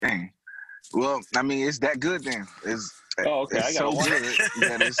Well, I mean, it's that good then. Oh, okay. I It's gotta so watch. good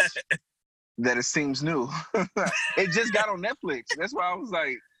that it seems new. It just got on Netflix. That's why I was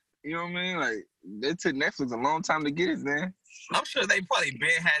like, you know what I mean? Like, it took Netflix a long time to get it, man. I'm sure they probably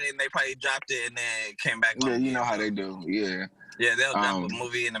been had it and they probably dropped it and then came back on. Yeah, you again, know how though. they do. Yeah. Yeah, they'll drop a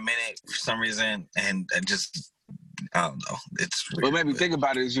movie in a minute for some reason and just, I don't know. It's weird. What made me think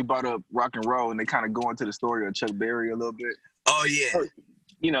about it is you brought up rock and roll, and they kind of go into the story of Chuck Berry a little bit. Oh, yeah.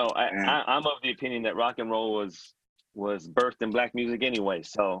 You know, I'm of the opinion that rock and roll was birthed in black music anyway.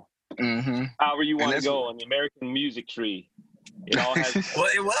 So however you want to go on the American music tree, it all has. Well,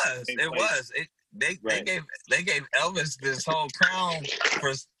 it was. It was. They gave Elvis this whole crown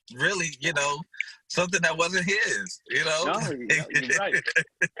for really, you know, something that wasn't his. You know. No, you're right.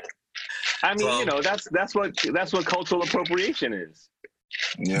 I mean, you know, that's what cultural appropriation is.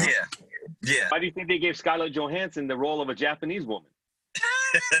 Yeah. Why do you think they gave Scarlett Johansson the role of a Japanese woman?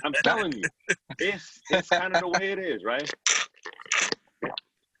 I'm telling you, it's kind of the way it is, right?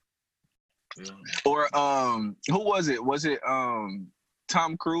 Or who was it? Was it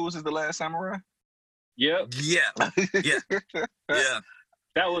Tom Cruise is The Last Samurai? Yep. Yeah.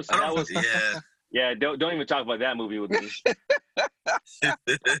 That was yeah. Yeah, don't even talk about that movie with me.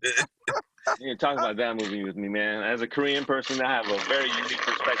 You ain't talk about that movie with me, man. As a Korean person, I have a very unique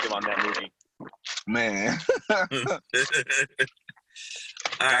perspective on that movie. Man.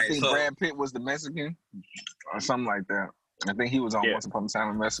 I think Brad Pitt was the Mexican or something like that. I think he was on Once Upon a Time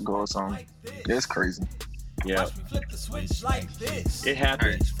in Mexico or something. It's crazy. Yeah. It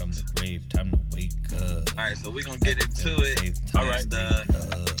happens. From the grave, time to wake up. All right, so we're going to get into it. All right.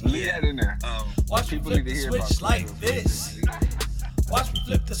 Leave that in there. Watch people need to hear switch like this. Watch me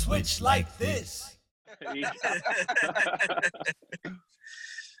flip the switch like this.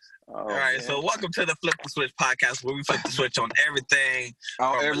 All right, man. So welcome to the Flip the Switch podcast, where we flip the switch on everything,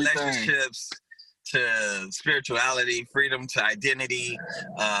 from relationships to spirituality, freedom to identity,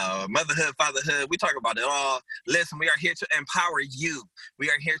 motherhood, fatherhood. We talk about it all. Listen, we are here to empower you. We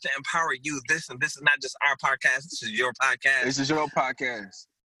are here to empower you. This is not just our podcast. This is your podcast. This is your podcast.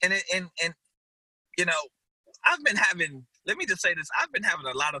 And you know, let me just say this. I've been having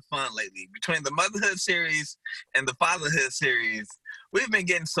a lot of fun lately. Between the motherhood series and the fatherhood series, we've been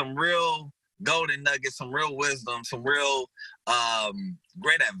getting some real golden nuggets, some real wisdom, some real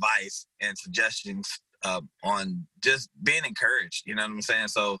great advice and suggestions on just being encouraged. You know what I'm saying?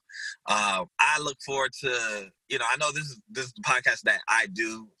 So I look forward to, you know, I know this is the podcast that I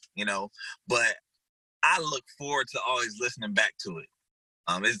do, you know, but I look forward to always listening back to it.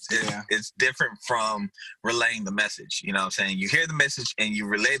 It's different from relaying the message. You know what I'm saying? You hear the message and you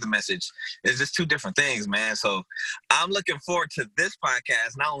relay the message. It's just two different things, man. So I'm looking forward to this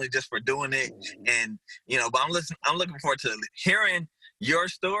podcast, not only just for doing it and, you know, but I'm looking forward to hearing your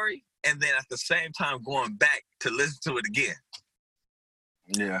story and then at the same time going back to listen to it again.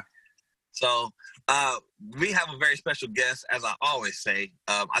 Yeah. So we have a very special guest, as I always say.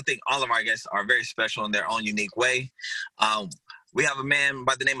 I think all of our guests are very special in their own unique way. We have a man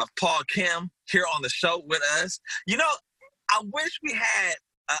by the name of Paul Kim here on the show with us. You know, I wish we had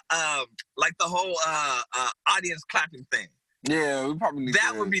like the whole audience clapping thing. Yeah, we probably need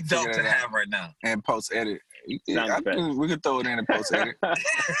that would be dope to have right now. And post edit. We could throw it in and post edit. But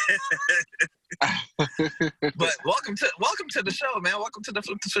welcome to the show, man. Welcome to the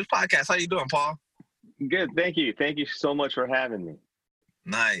Flip the Switch podcast. How you doing, Paul? Good, thank you. Thank you so much for having me.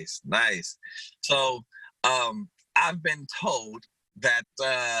 Nice. So I've been told that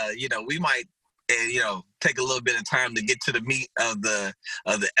you know, we might take a little bit of time to get to the meat of the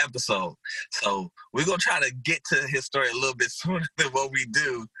episode. So we're gonna try to get to his story a little bit sooner than what we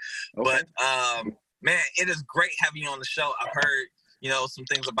do. Okay. But man, it is great having you on the show. I've heard, you know, some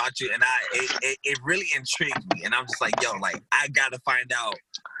things about you, and it really intrigued me. And I'm just like, yo, like, I gotta find out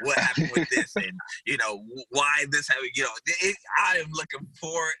what happened with this, and you know, why this happened. You know, I am looking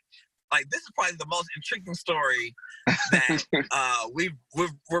forward. Like, this is probably the most intriguing story that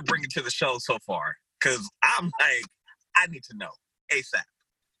we're bringing to the show so far. Because I'm like, I need to know ASAP.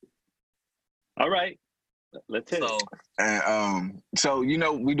 All right, let's hit it. And so, you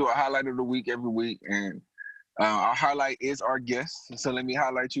know, we do a highlight of the week every week, and our highlight is our guest. So let me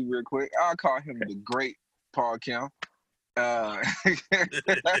highlight you real quick. I'll call him the great Paul Kim.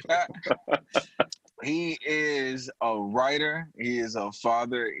 He is a writer. He is a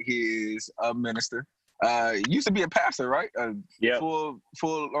father. He is a minister. Used to be a pastor, right?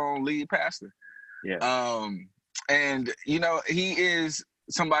 Full-on lead pastor. Yeah. And you know, he is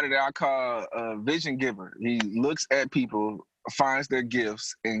somebody that I call a vision giver. He looks at people, finds their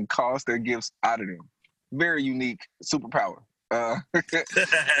gifts, and calls their gifts out of them. Very unique superpower. And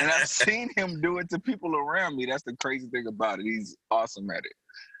I've seen him do it to people around me. That's the crazy thing about it. He's awesome at it.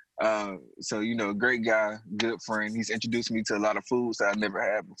 So, you know, great guy, good friend. He's introduced me to a lot of foods that I never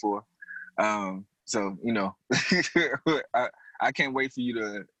had before. So, you know, I can't wait for you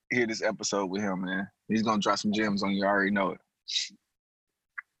to hear this episode with him, man. He's going to drop some gems on you. I already know it.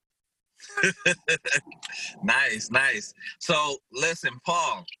 Nice. So, listen,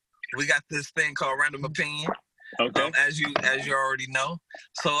 Paul, we got this thing called Random Opinion. Okay. As you already know.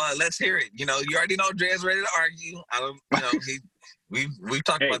 So let's hear it. You know, you already know Dre's ready to argue. We've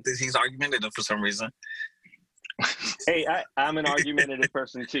talked about this. He's argumentative for some reason. Hey, I'm an argumentative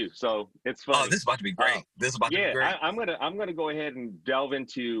person too, so it's fun. Oh, this is about to be great. I'm gonna go ahead and delve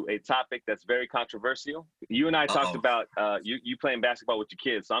into a topic that's very controversial. You and I talked about you playing basketball with your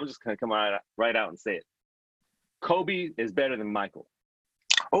kids, so I'm just gonna come right out and say it. Kobe is better than Michael.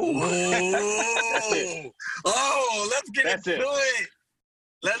 Oh, let's get into it.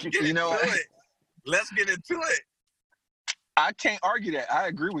 Let's get into it. I can't argue that. I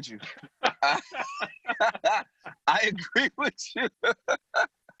agree with you. I agree with you.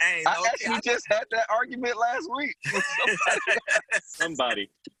 Hey, I actually just had that argument last week with somebody.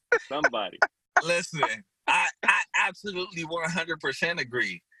 Listen, I absolutely 100%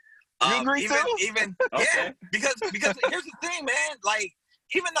 agree. You agree too? Okay. Yeah, because here's the thing, man. Like,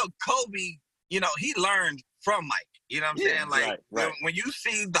 even though Kobe, you know, he learned from Mike. You know what I'm saying? Like, right. When you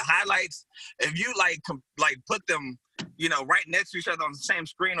see the highlights, if you like put them, you know, right next to each other on the same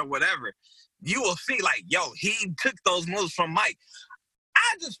screen or whatever, you will see like, yo, he took those moves from Mike.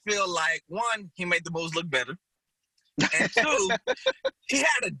 I just feel like, one, he made the moves look better, and two, he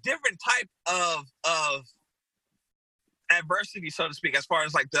had a different type of adversity, so to speak, as far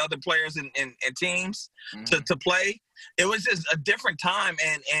as like the other players and teams to play. It was just a different time,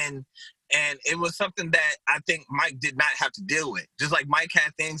 and it was something that I think Mike did not have to deal with. Just like Mike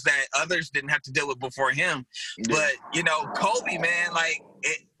had things that others didn't have to deal with before him. Yeah. But, you know, Kobe, man, like,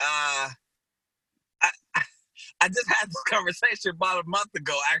 I just had this conversation about a month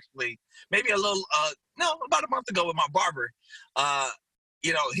ago, actually. Maybe about a month ago with my barber.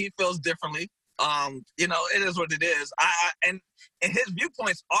 You know, he feels differently. You know, it is what it is. And his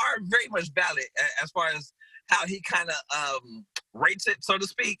viewpoints are very much valid as far as how he kind of rates it, so to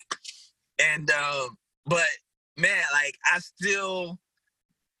speak. And but man, like I still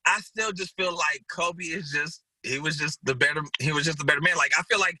just feel like Kobe is he was just the better man. Like I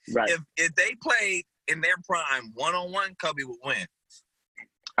feel like if they played in their prime 1-on-1, Kobe would win.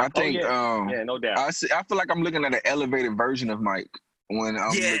 I think no doubt. I feel like I'm looking at an elevated version of Mike when I'm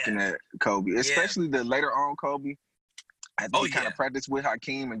looking at Kobe, especially the later on Kobe. I think he kind of practiced with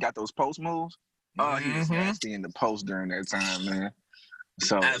Hakeem and got those post moves. Oh, he was nasty in the post during that time, man.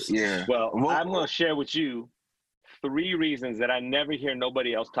 So, yeah. Well, I'm going to share with you 3 reasons that I never hear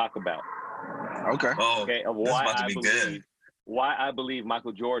nobody else talk about. Okay. Okay. Of why I believe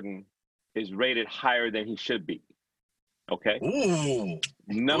Michael Jordan is rated higher than he should be. Okay. Ooh.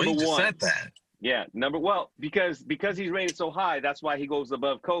 Number one. Just said that. Yeah. Because he's rated so high, that's why he goes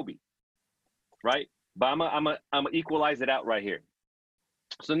above Kobe. Right? But I'm gonna equalize it out right here.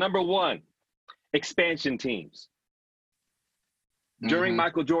 So number 1, expansion teams. During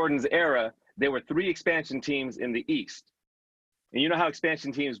Michael Jordan's era, there were 3 expansion teams in the East. And you know how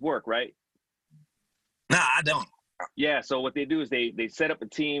expansion teams work, right? No, I don't. Yeah, so what they do is they set up a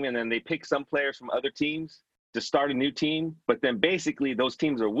team and then they pick some players from other teams to start a new team, but then basically those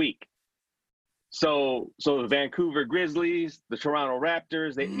teams are weak. So the Vancouver Grizzlies, the Toronto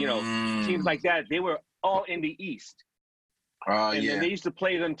Raptors, teams like that, they were all in the East. And then they used to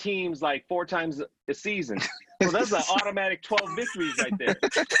play them teams like 4 times a season. So that's an automatic 12 victories right there.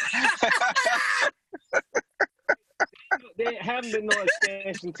 There haven't been no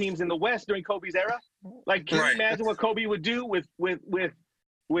expansion teams in the West during Kobe's era. Like, can you imagine what Kobe would do with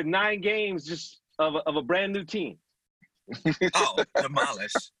 9 games just of a brand new team? Oh,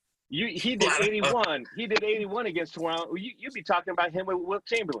 demolish. He did 81. He did 81 against Toronto. You'd be talking about him with Wilt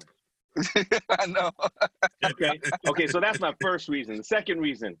Chamberlain. I know. Okay, so that's my first reason. The second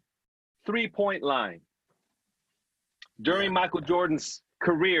reason, 3-point line. During Michael Jordan's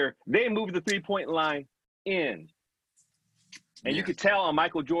career, they moved the 3-point line in. And you could tell on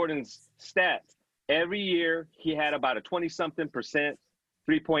Michael Jordan's stats, every year he had about a 20-something%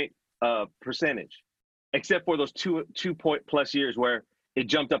 3-point percentage, except for those 2-point plus years where it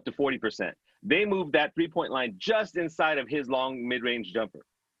jumped up to 40%. They moved that 3-point line just inside of his long mid-range jumper.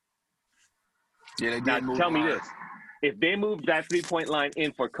 Yeah, they did. Now, tell me this. If they moved that 3-point line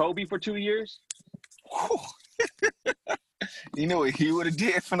in for Kobe for 2 years, you know what he would have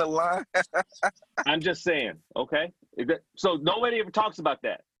did from the line? I'm just saying, okay? So nobody ever talks about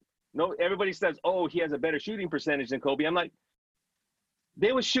that. No, everybody says, "Oh, he has a better shooting percentage than Kobe." I'm like,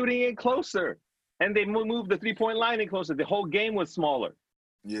 they were shooting in closer, and they moved the 3-point line in closer. The whole game was smaller.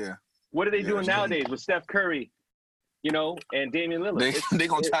 Yeah. What are they doing nowadays with Steph Curry, and Damian Lillard? They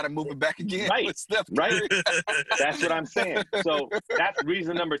gonna try to move it back again with Steph Curry. Right. That's what I'm saying. So that's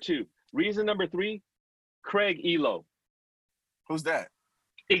reason number 2. Reason number 3, Craig Elo. Who's that?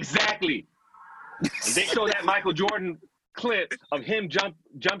 Exactly. They show that Michael Jordan clip of him jump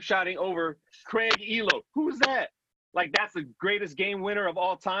shotting over Craig Elo. Who's that? Like, that's the greatest game winner of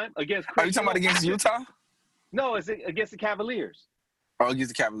all time against Craig Are you talking about against Utah? No, it's against the Cavaliers. Oh,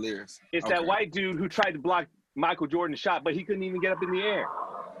 against the Cavaliers. It's that white dude who tried to block Michael Jordan's shot, but he couldn't even get up in the air.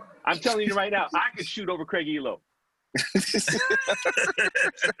 I'm telling you right now, I could shoot over Craig Elo.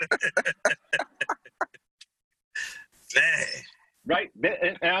 Right?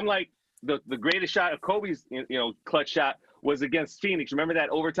 And I'm like, the greatest shot of Kobe's, clutch shot was against Phoenix. Remember that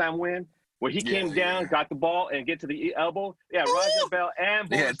overtime win where he came down, got the ball, and get to the elbow? Yeah, Roger Bell and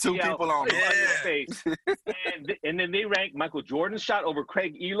Boris had 2 people on the face. And then they ranked Michael Jordan's shot over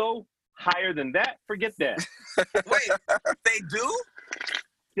Craig Elo higher than that. Forget that. Wait, they do?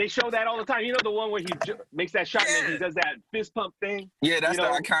 They show that all the time. You know the one where he makes that shot and then he does that fist pump thing? Yeah, that's the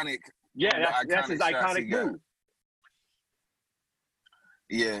iconic. Yeah, that's his iconic move.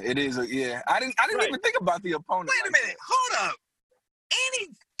 Yeah, it is. I didn't even think about the opponent. Wait a minute. Hold up.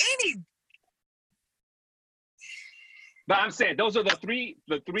 Any. But I'm saying those are the three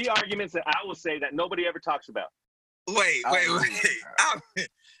arguments that I will say that nobody ever talks about. Wait.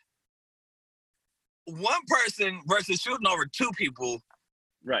 One person versus shooting over 2 people.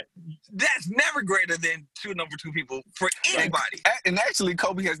 Right. That's never greater than shooting over 2 people for anybody. And actually,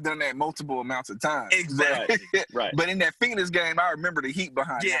 Kobe has done that multiple amounts of times. Exactly. Right. But in that Phoenix game, I remember the heat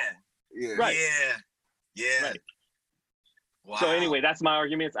behind that one. Yeah. Right. Yeah. Right. Wow. So anyway, that's my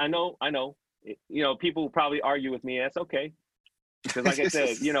arguments. I know. People probably argue with me. That's okay. Because like I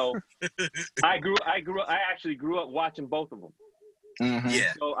said, I actually grew up watching both of them. Mm-hmm.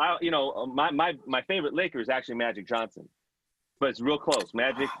 Yeah. So my favorite Laker is actually Magic Johnson. But it's real close.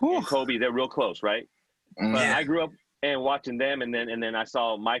 Magic and Kobe, they're real close, right? Mm-hmm. But I grew up and watching them, and then I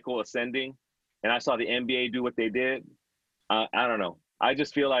saw Michael ascending, and I saw the NBA do what they did. I don't know. I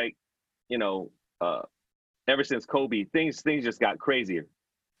just feel like, ever since Kobe, things just got crazier,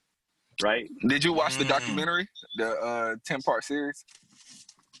 right? Did you watch the documentary, the 10-part series,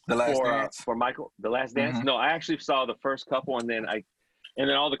 The Last Dance? For Michael, The Last Dance? Mm-hmm. No, I actually saw the first couple, and then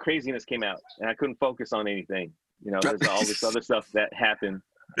all the craziness came out, and I couldn't focus on anything. There's all this other stuff that happened.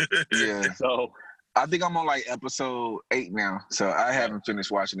 Yeah. So I think I'm on like episode 8 now, so I haven't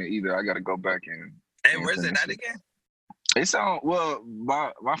finished watching it either. I got to go back and. Hey, where's it at again? It's on. Well,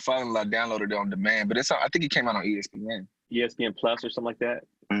 my father-in-law downloaded it on demand, but it's on. I think it came out on ESPN. ESPN Plus or something like that.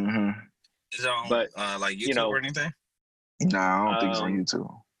 Mm-hmm. Is it on like YouTube or anything? No, I don't think it's on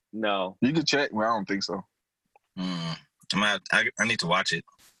YouTube. No. You can check. Well, I don't think so. I need to watch it.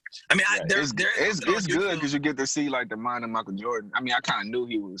 I mean, it's good because you get to see like the mind of Michael Jordan. I mean, I kind of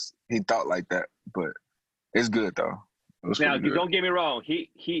knew he thought like that, but it's good though. Now, don't get me wrong. He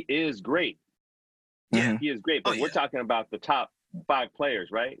is great. Yeah, he is great. But we're talking about the top 5 players,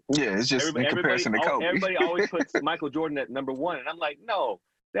 right? Yeah, it's just in comparison to Kobe. Everybody always puts Michael Jordan at number 1, and I'm like, no,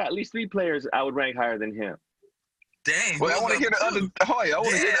 there are at least 3 players I would rank higher than him. Dang. Well, I want to hear the other. I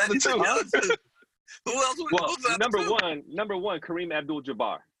want to hear the other 2. Who else? Well, number one, Kareem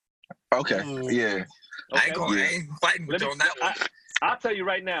Abdul-Jabbar. Okay. Yeah. Okay. I ain't fighting with you on that one. I'll tell you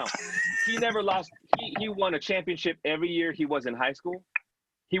right now, he never lost. He won a championship every year he was in high school.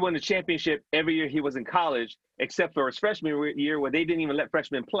 He won a championship every year he was in college, except for his freshman year where they didn't even let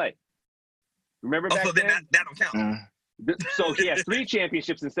freshmen play. Remember back so then? That don't count. So he has 3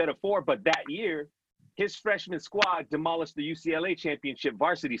 championships instead of 4, but that year, his freshman squad demolished the UCLA championship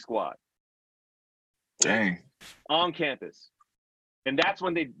varsity squad. Dang. On campus. And that's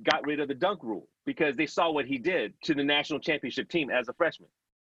when they got rid of the dunk rule because they saw what he did to the national championship team as a freshman.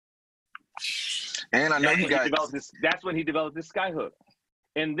 And I know that's when he developed this skyhook.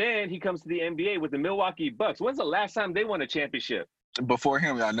 And then he comes to the NBA with the Milwaukee Bucks. When's the last time they won a championship? Before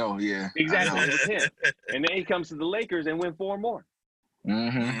him, I know, yeah. Exactly, it was him. And then he comes to the Lakers and win 4 more.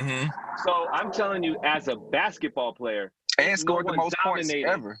 Mm-hmm. So I'm telling you, as a basketball player, and scored the most points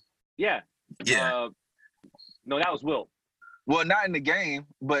ever. Yeah. No, that was Wilt. Well, not in the game,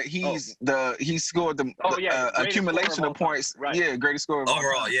 but he scored the accumulation of points. Right. Yeah, greatest scorer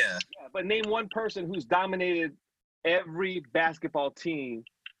overall. Yeah. But name one person who's dominated every basketball team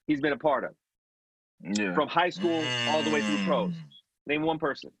he's been a part of. Yeah. From high school all the way through pros. Name one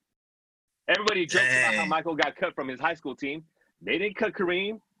person. Everybody jokes about how Michael got cut from his high school team. They didn't cut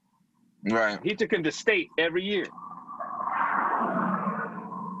Kareem. Right. He took him to state every year.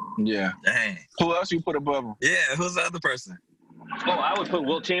 Yeah. Dang. Who else you put above him? Yeah, who's the other person? Oh, I would put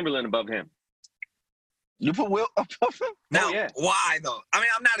Wilt Chamberlain above him. You put Wilt above him? Now, yeah. why though? I mean,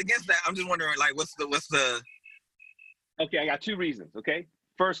 I'm not against that. I'm just wondering, like, what's the? Okay, I got two reasons. Okay,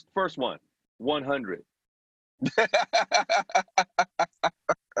 first one, 100.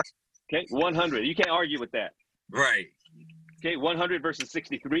 Okay, 100. You can't argue with that. Right. Okay, 100 versus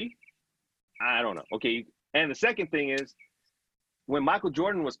 63. I don't know. Okay, and the second thing is, when Michael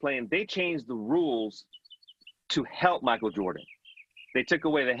Jordan was playing, they changed the rules to help Michael Jordan. They took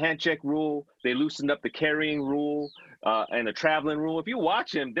away the hand check rule. They loosened up the carrying rule and the traveling rule. If you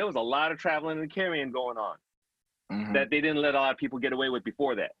watch him, there was a lot of traveling and carrying going on that they didn't let a lot of people get away with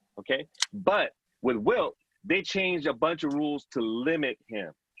before that. Okay, but with Wilt, they changed a bunch of rules to limit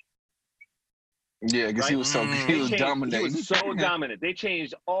him. Yeah, because he was so he was dominating. He was so dominant. They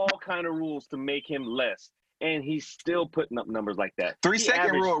changed all kind of rules to make him less, and he's still putting up numbers like that.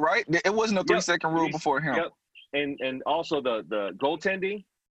 3-second rule, right? It wasn't a 3-second rule before him. Yep. And also the goaltending,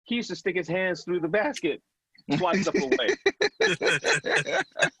 he used to stick his hands through the basket, swipe stuff away.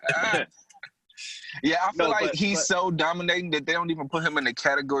 Yeah, I feel he's so dominating that they don't even put him in the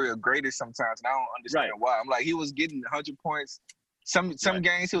category of greatest sometimes, and I don't understand why. I'm like, he was getting 100 points. Some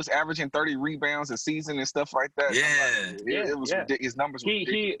games he was averaging 30 rebounds a season and stuff like that. Yeah, it was his numbers.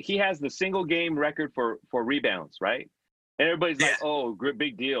 He has the single game record for rebounds, right? And everybody's like, oh,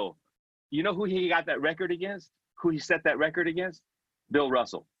 big deal. You know who he got that record against? Who he set that record against? Bill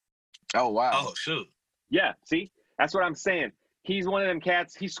Russell. Oh, wow. Oh, shoot. Yeah, see? That's what I'm saying. He's one of them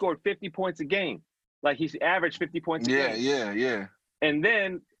cats. He scored 50 points a game. Like, he's averaged 50 points a game. Yeah. And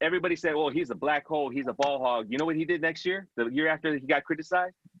then everybody said, well, he's a black hole. He's a ball hog. You know what he did next year? The year after he got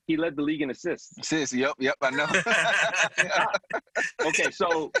criticized? He led the league in assists. Yep, I know. Okay,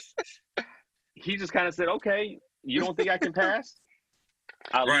 so he just kind of said, okay, you don't think I can pass?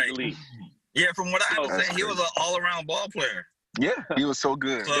 I'll lead the league. Yeah, from what I understand, he was an all-around ball player. Yeah, he was so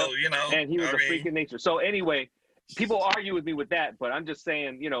good. So, and he was a freak of nature. So anyway, people argue with me with that, but I'm just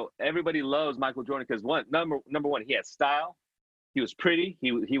saying, everybody loves Michael Jordan because number one, he had style. He was pretty.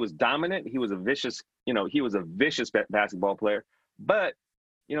 He was dominant. He was a vicious, basketball player. But,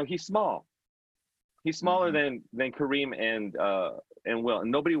 he's small. He's smaller than Kareem and Wilt.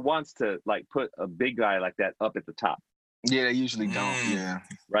 And nobody wants to put a big guy like that up at the top. Yeah, they usually don't. Yeah.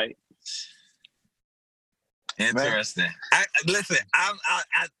 Right. Interesting. Listen, I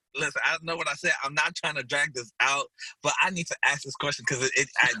know what I said. I'm not trying to drag this out, but I need to ask this question because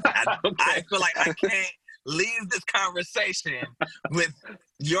I feel like I can't leave this conversation with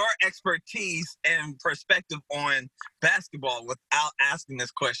your expertise and perspective on basketball without asking this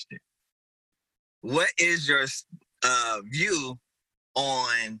question. What is your view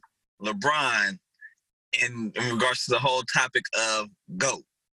on LeBron in regards to the whole topic of GOAT?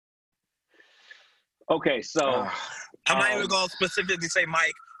 Okay, so I'm not even going to specifically say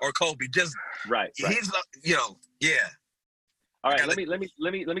Mike or Kobe. Just right. He's yeah. All right, let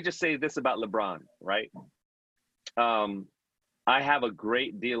me just say this about LeBron, right? I have a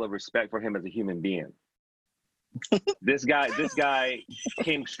great deal of respect for him as a human being. This guy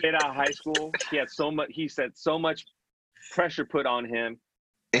came straight out of high school. He said so much pressure put on him.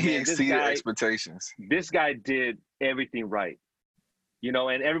 And he exceeded expectations. This guy did everything right.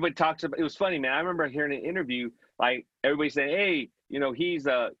 And everybody talks about, it was funny, man. I remember hearing an interview, everybody saying, hey,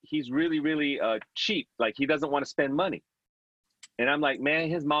 he's really, really cheap. He doesn't want to spend money. And I'm like, man,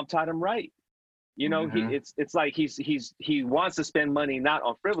 his mom taught him right. It's like he wants to spend money not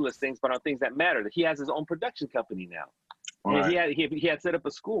on frivolous things, but on things that matter. He has his own production company now. Right. And he had set up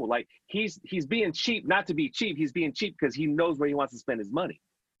a school. He's being cheap, not to be cheap. He's being cheap because he knows where he wants to spend his money.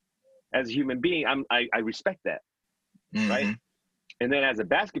 As a human being, I respect that. Right. And then as a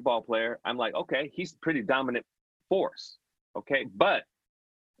basketball player, I'm like, okay, he's a pretty dominant force. Okay. But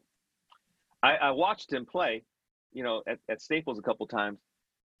I watched him play, at Staples a couple times.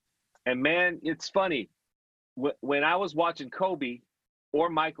 And man, it's funny. When I was watching Kobe or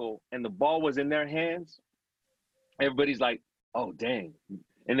Michael and the ball was in their hands, everybody's like, oh, dang.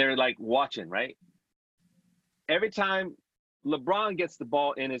 And they're watching, right? Every time LeBron gets the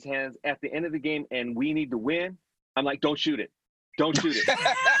ball in his hands at the end of the game and we need to win, I'm like, don't shoot it. Don't shoot it.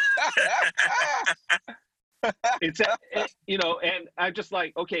 And I'm just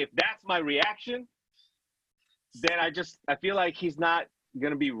like, okay, if that's my reaction, then I feel like he's not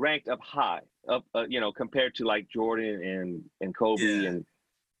going to be ranked up high, compared to Jordan and Kobe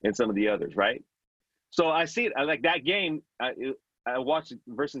and some of the others, right? So I see it. I like that game. I watched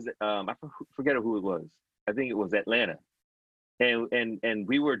versus I forget who it was. I think it was Atlanta, and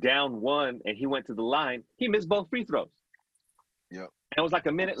we were down 1, and he went to the line. He missed both free throws. Yep. And it was like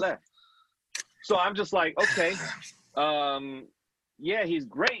a minute left. So I'm just like, okay, yeah, he's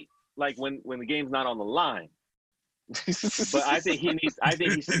great. Like when the game's not on the line. But I think he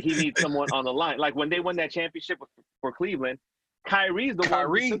needs someone on the line. Like when they won that championship for Cleveland, Kyrie's the one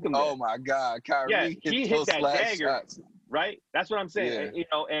who took him there. Oh my God, Kyrie! Yeah, he hit that dagger, shots. right? That's what I'm saying. You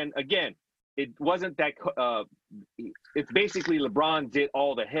know, and again, it wasn't that. It's basically LeBron did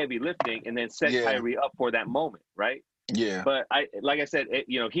all the heavy lifting and then set Kyrie up for that moment, right? Yeah. But like I said,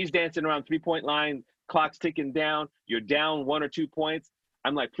 you know, he's dancing around 3-point line, clock's ticking down. You're down 1 or 2 points.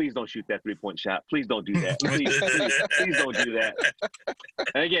 I'm like, please don't shoot that 3-point shot. Please don't do that. Please don't do that.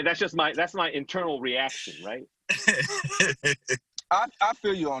 And again, that's my internal reaction, right? I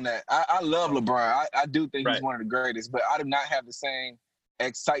feel you on that. I love LeBron. I do think he's one of the greatest, but I do not have the same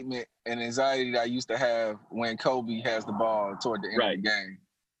excitement and anxiety that I used to have when Kobe has the ball toward the end of the game.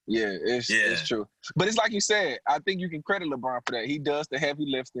 Yeah, it's true. But it's like you said, I think you can credit LeBron for that. He does the heavy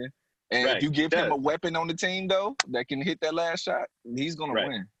lifting. And if you give him a weapon on the team, though, that can hit that last shot, he's going to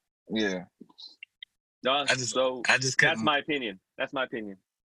win. Yeah. No, that's my opinion. That's my opinion.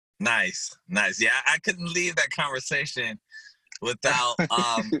 Nice. Yeah, I couldn't leave that conversation without,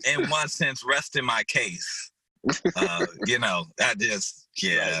 in one sense, resting my case. You know, I just,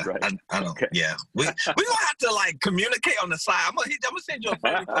 I don't, We gonna have to like communicate on the side. I'm gonna send you a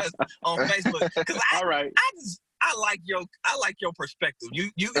friend request on Facebook because I like your perspective.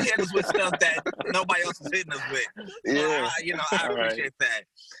 You hit us with stuff that nobody else is hitting us with. So I appreciate that.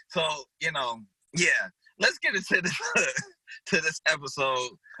 So let's get into this episode.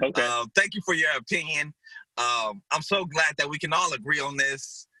 Okay. Thank you for your opinion. I'm so glad that we can all agree on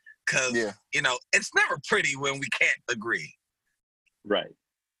this. Because, it's never pretty when we can't agree. Right.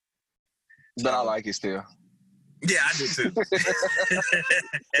 But I like it still. Yeah, I do too.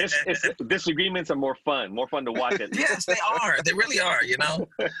 Disagreements are more fun to watch it. Yes, they are. They really are,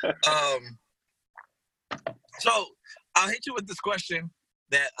 So I'll hit you with this question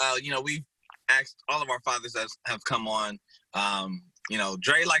that, we've asked all of our fathers that have come on.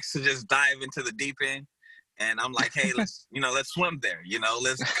 Dre likes to just dive into the deep end. And I'm like, hey, let's swim there.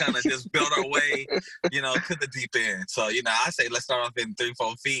 Let's kind of just build our way, to the deep end. So, I say let's start off in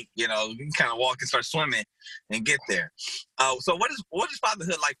 3-4 feet. We can kind of walk and start swimming and get there. So what is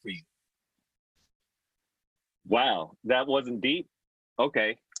fatherhood like for you? Wow, that wasn't deep.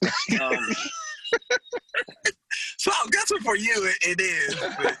 Okay. So I'm guessing for you it is.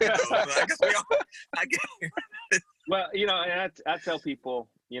 But, I guess we all. Well, and I tell people,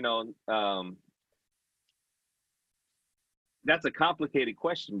 that's a complicated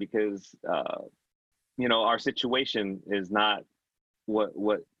question because, our situation is not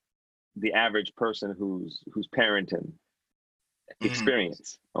what the average person who's parenting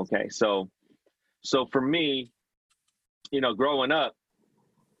experience. Okay. So for me, growing up,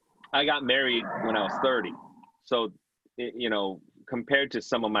 I got married when I was 30. So, compared to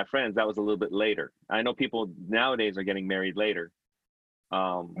some of my friends, that was a little bit later. I know people nowadays are getting married later.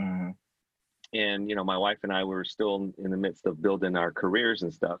 And, my wife and I were still in the midst of building our careers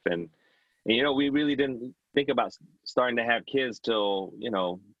and stuff. And we really didn't think about starting to have kids till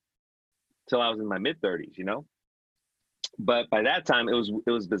I was in my mid-30s, But by that time, it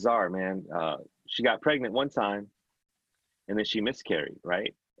was bizarre, man. She got pregnant one time, and then she miscarried,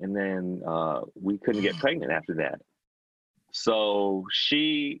 right? And then we couldn't get pregnant after that. So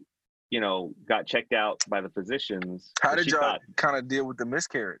she, got checked out by the physicians. How did y'all kind of deal with the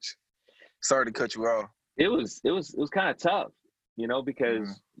miscarriage? Sorry to cut you off. It was kind of tough,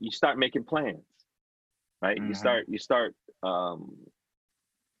 because you start making plans, right? You start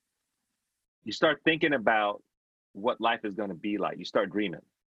thinking about what life is going to be like. You start dreaming,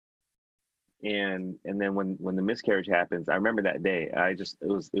 and then when the miscarriage happens, I remember that day.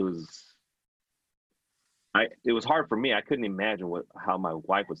 It was hard for me. I couldn't imagine how my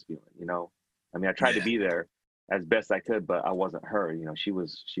wife was feeling. I mean, I tried to be there as best I could, but I wasn't her. She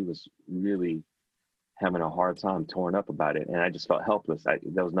was really having a hard time, torn up about it, and I just felt helpless.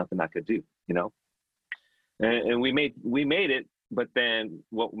 There was nothing I could do, And we made it, but then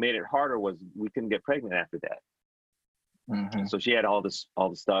what made it harder was we couldn't get pregnant after that. So she had all the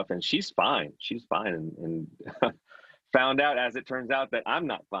stuff, and she's fine. She's fine, and found out, as it turns out, that I'm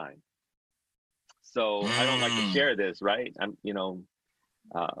not fine. So I don't like to share this, right?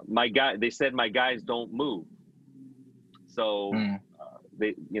 They said my guys don't move. So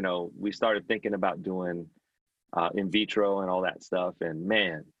we started thinking about doing in vitro and all that stuff. And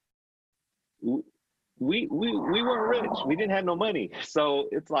man, we weren't rich. We didn't have no money. So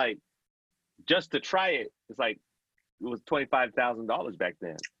it's like, just to try it, it's like, it was $25,000 back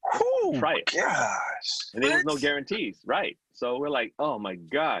then. Oh Try it. gosh. And there was no guarantees, right? So we're like, oh my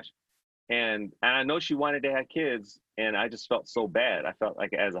gosh. And I know she wanted to have kids, and I just felt so bad. I felt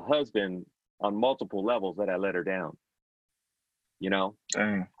like, as a husband, on multiple levels, that I let her down. You know?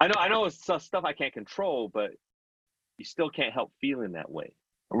 Dang. I know it's stuff I can't control, but you still can't help feeling that way.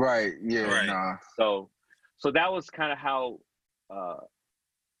 Right. Yeah. Right. Nah. So that was kind of how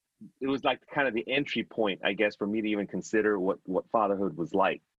it was like kind of the entry point, I guess, for me to even consider what fatherhood was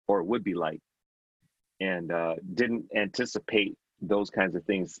like, or would be like, and didn't anticipate those kinds of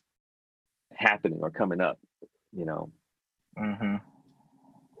things happening or coming up, you know. Mm-hmm.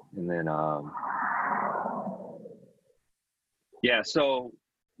 And then yeah, so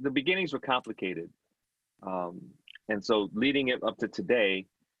the beginnings were complicated, and so leading it up to today,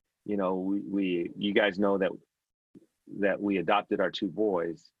 you know, you guys know that we adopted our two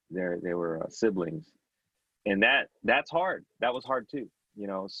boys. They were siblings, and that's hard. That was hard too, you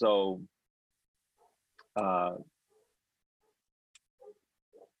know. So I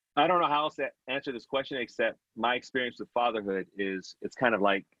don't know how else to answer this question, except my experience with fatherhood is, it's kind of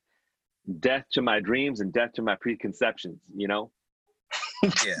like death to my dreams and death to my preconceptions, you know.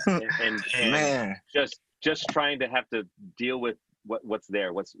 Yeah. and Man. just trying to have to deal with what's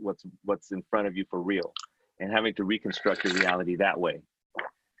there, what's in front of you for real, and having to reconstruct your reality that way.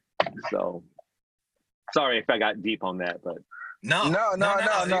 So sorry if I got deep on that, but No. No.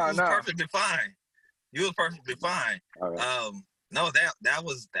 You was perfectly fine. You was perfectly fine. all right. No, that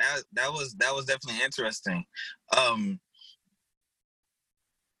was definitely interesting.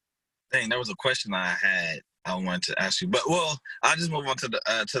 Dang, there was a question I had I wanted to ask you, but well, I'll just move on to the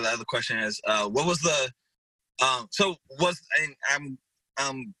other question. Is what was the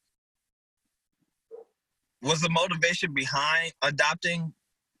was the motivation behind adopting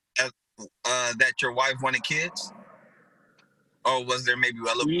that your wife wanted kids, or was there maybe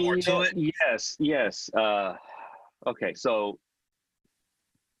a little more to it? Yes. Okay, so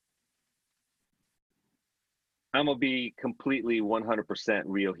I'm gonna be completely 100%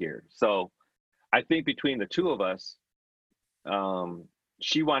 real here. So I think between the two of us,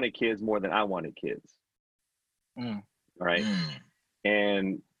 she wanted kids more than I wanted kids. Mm. Right.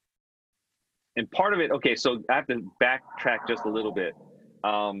 And part of it, okay, so I have to backtrack just a little bit.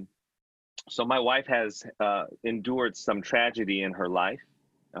 So my wife has endured some tragedy in her life.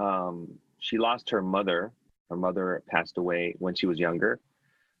 She lost her mother. Her mother passed away when she was younger.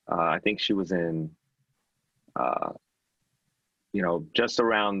 I think she was in, you know, just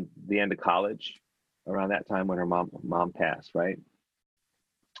around the end of college, around that time when her mom passed, right?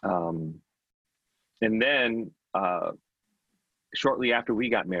 And then shortly after we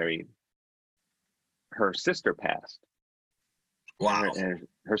got married, her sister passed. Wow. And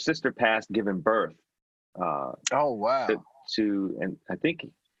her sister passed giving birth. Oh wow. And I think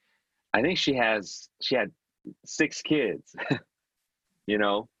she had 6 kids. You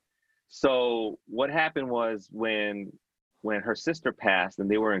know. So what happened was, when her sister passed and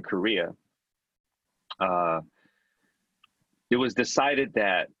they were in Korea, it was decided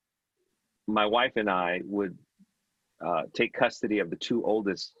that my wife and I would take custody of the 2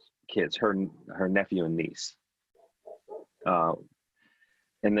 oldest kids, her nephew and niece.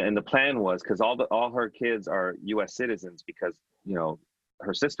 And the plan was, because all her kids are U.S. citizens, because, you know,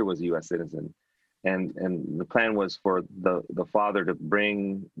 her sister was a U.S. citizen, and the plan was for the father to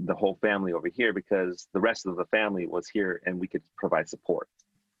bring the whole family over here, because the rest of the family was here and we could provide support,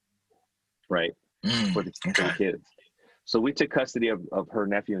 right, for the kids. So we took custody of her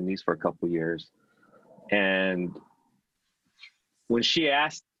nephew and niece for a couple of years, and when she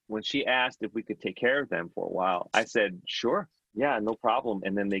asked if we could take care of them for a while, I said, sure, yeah, no problem.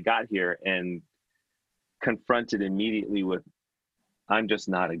 And then they got here and confronted immediately with, I'm just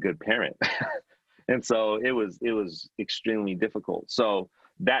not a good parent. And so it was extremely difficult. So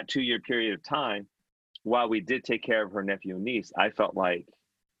that 2-year period of time, while we did take care of her nephew and niece, I felt like,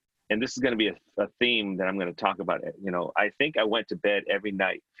 and this is going to be a theme that I'm going to talk about, you know, I think I went to bed every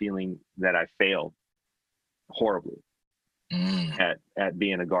night feeling that I failed horribly at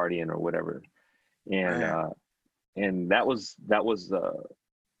being a guardian or whatever. And that was it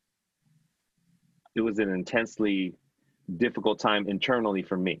was an intensely difficult time internally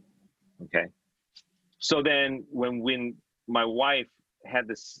for me. Okay. So then when my wife had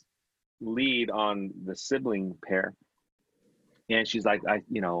this lead on the sibling pair, and she's like,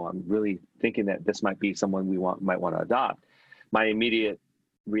 I'm really thinking that this might be someone we might want to adopt. My immediate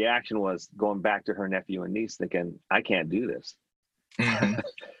reaction was going back to her nephew and niece, thinking, I can't do this. Mm-hmm.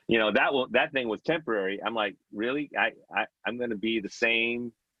 You know, that thing was temporary. I'm like, really? I'm going to be the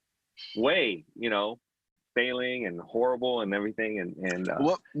same way, you know, failing and horrible and everything. And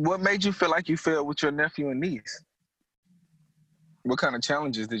what made you feel like you failed with your nephew and niece? What kind of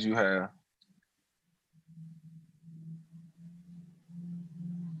challenges did you have?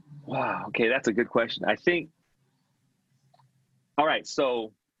 Wow. Okay, that's a good question. I think. All right,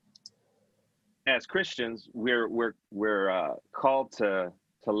 so as Christians, we're called to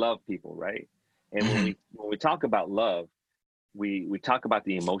love people, right? And when we talk about love, we talk about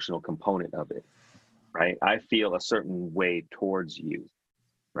the emotional component of it, right? I feel a certain way towards you,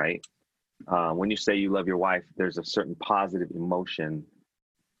 right? When you say you love your wife, there's a certain positive emotion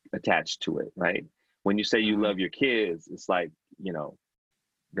attached to it, right? When you say you love your kids, it's like, you know,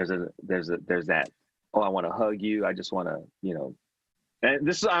 there's that, oh, I want to hug you. I just want to, you know, and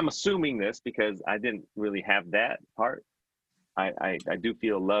I'm assuming this because I didn't really have that part. I do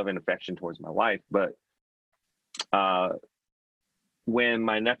feel love and affection towards my wife, but when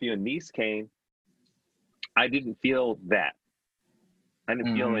my nephew and niece came, I didn't feel that. I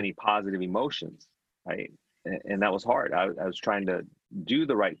didn't feel any positive emotions, right? And that was hard. I was trying to do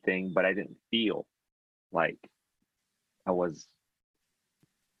the right thing, but I didn't feel like I was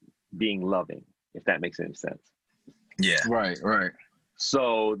being loving, if that makes any sense. Yeah. Right.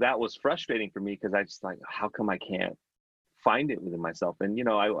 So that was frustrating for me because I just like, how come I can't find it within myself? And, you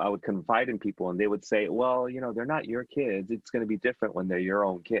know, I would confide in people and they would say, well, you know, they're not your kids. It's going to be different when they're your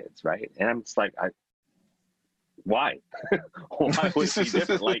own kids, right? And I'm just like, why? Why would it be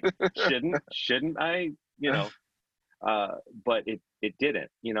different? Like, shouldn't I, you know? But it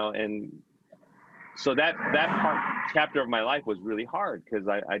didn't, you know, and so that chapter of my life was really hard because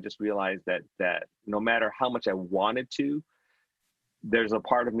I just realized that no matter how much I wanted to, there's a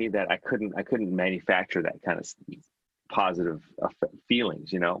part of me that I couldn't manufacture that kind of positive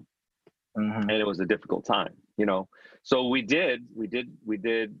feelings, you know, and it was a difficult time, you know. So we did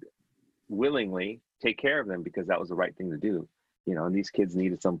willingly take care of them because that was the right thing to do, you know. And these kids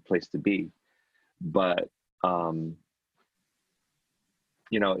needed some place to be, but you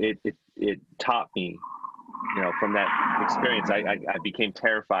know, it taught me, you know, from that experience, I became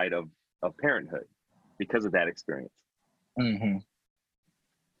terrified of parenthood because of that experience.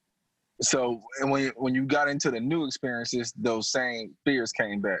 So, and when you got into the new experiences, those same fears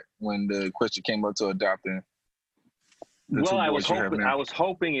came back when the question came up to adopting. Well, I was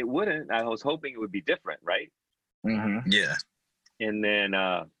hoping it wouldn't. I was hoping it would be different, right? Yeah. And then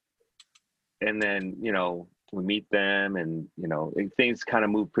you know, we meet them, and you know, things kind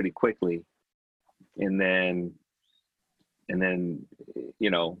of move pretty quickly. And then you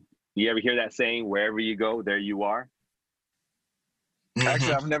know, you ever hear that saying, "Wherever you go, there you are"?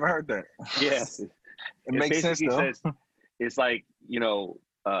 Actually, I've never heard that. Yes. It makes sense though. Says, it's like, you know,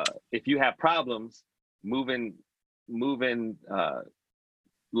 if you have problems, moving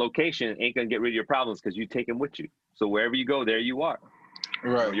location ain't gonna get rid of your problems because you take them with you. So wherever you go, there you are.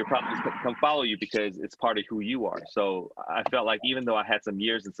 Right. You know, your problems come follow you because it's part of who you are. So I felt like even though I had some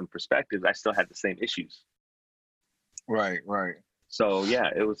years and some perspectives, I still had the same issues. Right. So yeah,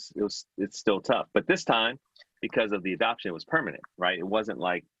 it's still tough. But this time, because of the adoption, it was permanent, right? It wasn't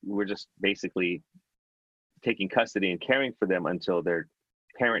like we're just basically taking custody and caring for them until their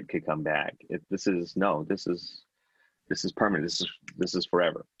parent could come back. This is permanent. This is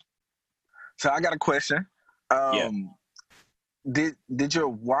forever. So I got a question. Did your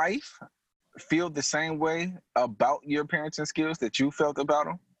wife feel the same way about your parenting skills that you felt about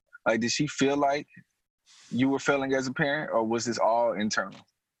them? Like, did she feel like you were failing as a parent, or was this all internal?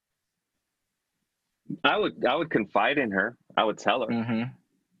 I would confide in her. I would tell her,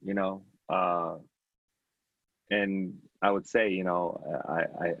 you know, and I would say, you know,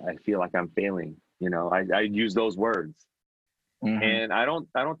 I feel like I'm failing. You know, I use those words, and I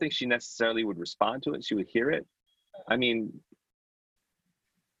don't think she necessarily would respond to it. She would hear it. I mean,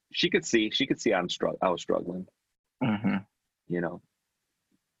 she could see I was struggling. You know,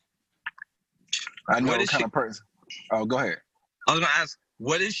 I know what kind of person. Oh, go ahead. I was gonna ask,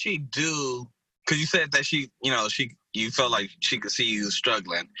 what did she do? Because you said that you felt like she could see you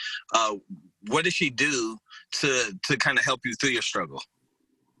struggling. What did she do to kind of help you through your struggle?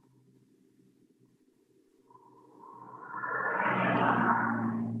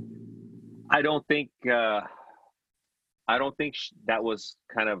 I don't think that was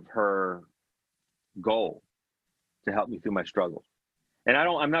kind of her goal, to help me through my struggle. And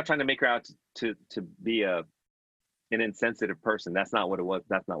I'm not trying to make her out to be an insensitive person. That's not what it was.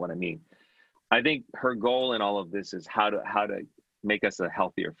 That's not what I mean. I think her goal in all of this is how to make us a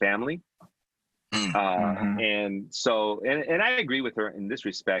healthier family. And so, and I agree with her in this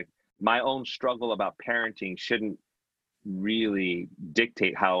respect. My own struggle about parenting shouldn't really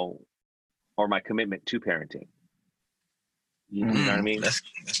dictate how, or my commitment to parenting. You know what I mean? That's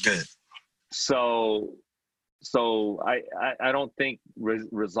good. So I don't think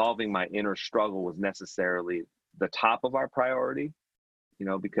resolving my inner struggle was necessarily the top of our priority,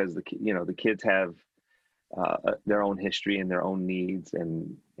 because the kids have their own history and their own needs,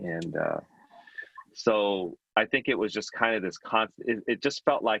 and so I think it was just kind of this constant. It just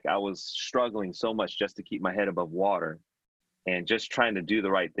felt like I was struggling so much just to keep my head above water, and just trying to do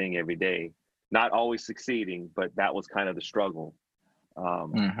the right thing every day, not always succeeding, but that was kind of the struggle.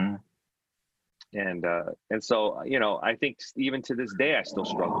 And so, I think even to this day, I still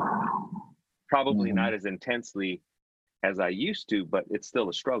struggle. Probably not as intensely as I used to, but it's still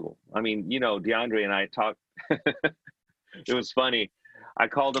a struggle. I mean, DeAndre and I talked. It was funny. I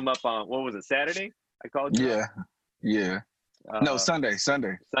called him up on, what was it, Saturday? I called you. Yeah. No, Sunday.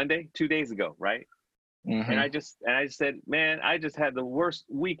 2 days ago, right? And I just said, man, I just had the worst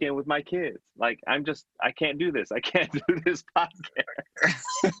weekend with my kids. Like, I can't do this. I can't do this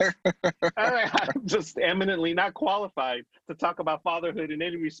podcast. I'm just eminently not qualified to talk about fatherhood in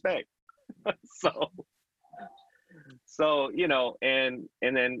any respect. So, and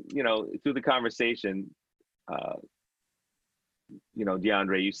then, through the conversation,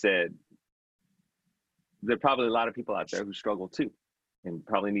 DeAndre, you said there are probably a lot of people out there who struggle too, and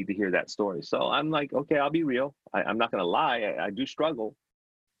probably need to hear that story. So I'm like, okay, I'll be real. I'm not going to lie. I do struggle.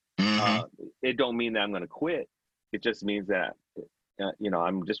 It don't mean that I'm going to quit. It just means that,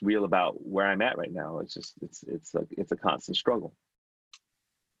 I'm just real about where I'm at right now. It's just, it's a constant struggle.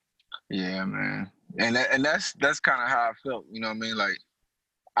 Yeah, man. And that's kind of how I felt. You know what I mean? Like,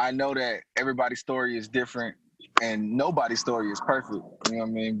 I know that everybody's story is different and nobody's story is perfect. You know what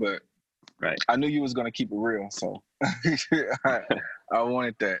I mean? But right. I knew you was going to keep it real. So I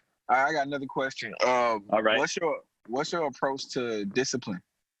wanted that. I got another question. All right. What's your approach to discipline?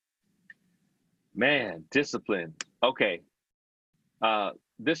 Man, discipline. Okay.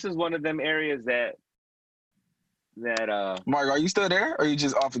 This is one of them areas that Mark, are you still there, or are you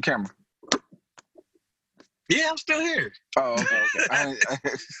just off the camera? Yeah, I'm still here. Oh, okay.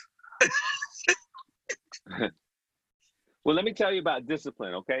 Well, let me tell you about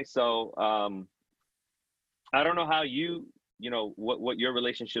discipline. Okay, so I don't know how what your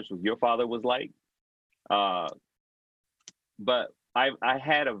relationships with your father was like, but I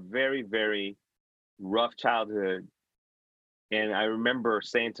had a very, very rough childhood, and I remember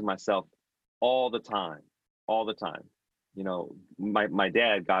saying to myself all the time, my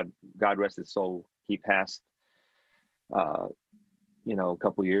dad, God rest his soul, he passed, a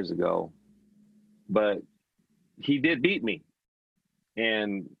couple years ago, but he did beat me,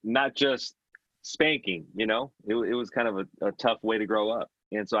 and not just spanking, it was kind of a tough way to grow up.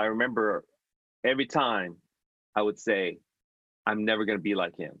 And so I remember every time I would say, I'm never going to be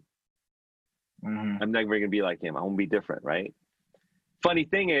like him. I'm never going to be like him. I'm going to be different, right? Funny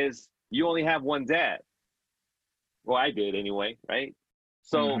thing is, you only have one dad. Well, I did anyway, right?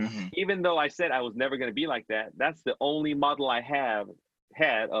 So even though I said I was never going to be like that, that's the only model I had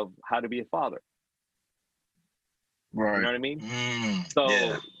of how to be a father. Right. You know what I mean?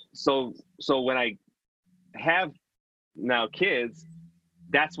 So when I have now kids,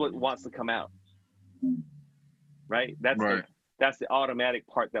 that's what wants to come out, right? That's the automatic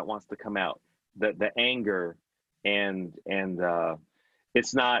part that wants to come out, the anger, and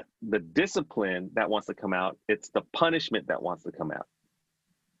it's not the discipline that wants to come out, it's the punishment that wants to come out.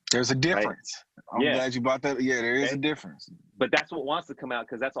 There's a difference. Right? I'm glad you brought that. Yeah, there is a difference. But that's what wants to come out,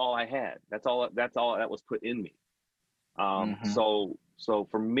 because that's all I had. That's all that was put in me. So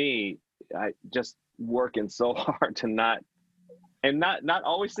for me, I just working so hard to not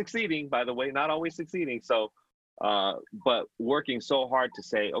always succeeding, by the way, not always succeeding. So, but working so hard to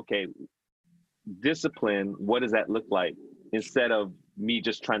say, okay, discipline, what does that look like? Instead of me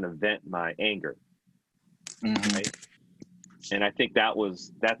just trying to vent my anger. Right? And I think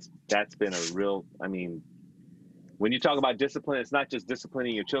that's been a real, I mean, when you talk about discipline, it's not just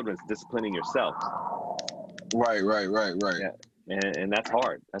disciplining your children, it's disciplining yourself. Right. Yeah. And that's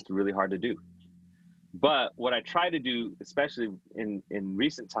hard. That's really hard to do. But what I try to do, especially in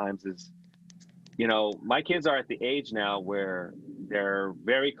recent times, is, my kids are at the age now where they're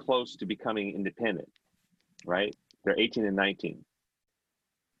very close to becoming independent, right? They're 18 and 19.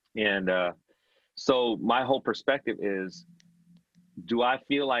 And so my whole perspective is, do I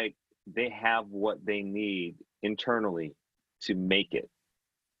feel like they have what they need internally to make it?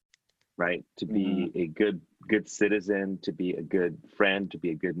 right? To be a good citizen, to be a good friend, to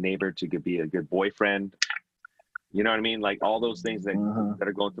be a good neighbor, to be a good boyfriend. You know what I mean? Like all those things that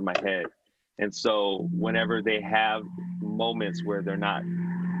are going through my head. And so whenever they have moments where they're not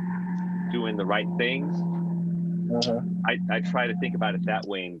doing the right things, I try to think about it that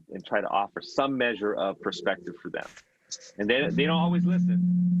way and try to offer some measure of perspective for them. And they don't always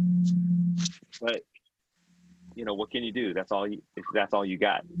listen, but you know, what can you do? That's all if that's all you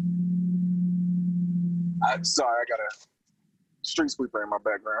got. I'm sorry, I got a street sweeper in my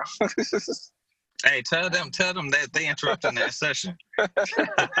background. Hey, tell them that they interrupting that session.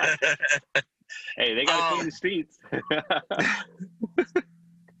 Hey, they gotta clean the streets.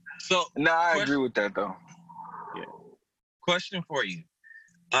 So no, I agree with that though. Yeah. Question for you.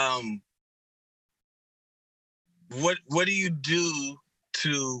 What do you do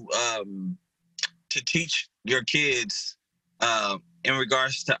to teach your kids in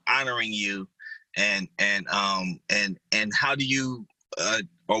regards to honoring you, and how do you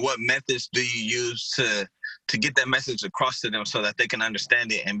or what methods do you use to get that message across to them so that they can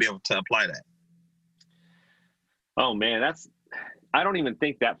understand it and be able to apply that? Oh man, I don't even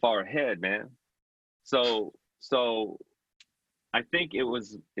think that far ahead, man. So I think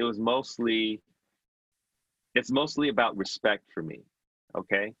it's mostly about respect for me.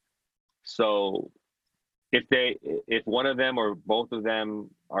 Okay. So if one of them or both of them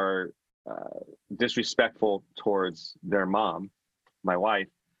are disrespectful towards their mom, my wife,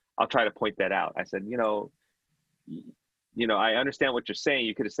 I'll try to point that out. I said, you know, I understand what you're saying.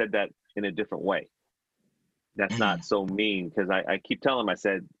 You could have said that in a different way. That's not so mean, because I keep telling them, I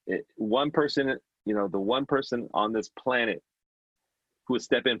said, one person, you know, the one person on this planet who would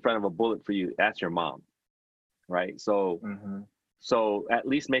step in front of a bullet for you, that's your mom, right? So so at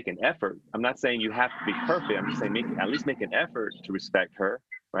least make an effort. I'm not saying you have to be perfect. I'm just saying at least make an effort to respect her,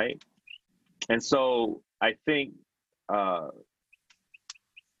 right? And so I think,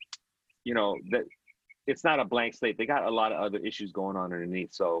 you know, that it's not a blank slate. They got a lot of other issues going on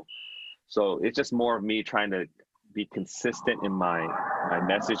underneath. So it's just more of me trying to be consistent in my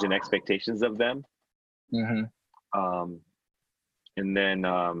message and expectations of them. And then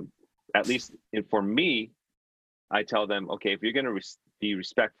at least for me, I tell them, okay, if you're going to be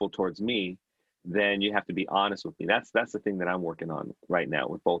respectful towards me, then you have to be honest with me. That's the thing that I'm working on right now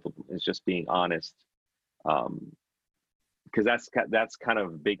with both of them, is just being honest. Because that's kind of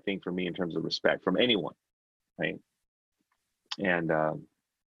a big thing for me in terms of respect from anyone, right? And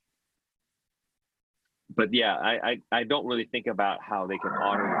but yeah, I don't really think about how they can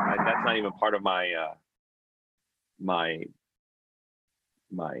honor. That's not even part of my my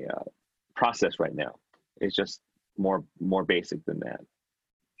process right now. It's just more basic than that.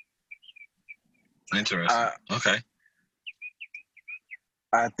 Interesting. Okay.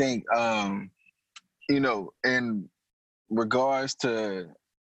 I think you know, in regards to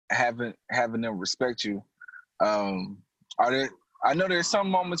having them respect you, I know there's some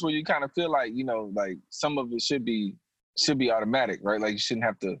moments where you kind of feel like, you know, like some of it should be automatic, right? Like you shouldn't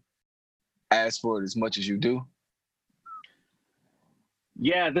have to ask for it as much as you do.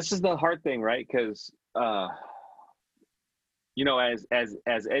 Yeah, this is the hard thing, right? Because you know, as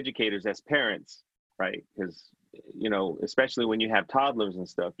educators, as parents, right? Because, you know, especially when you have toddlers and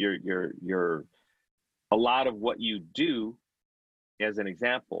stuff, you're a lot of what you do, as an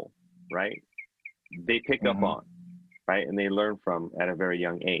example, right? They pick up on, right? And they learn from at a very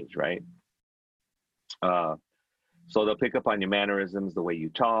young age, right? So they'll pick up on your mannerisms, the way you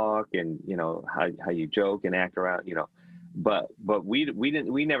talk, and, you know, how you joke and act around, you know. But we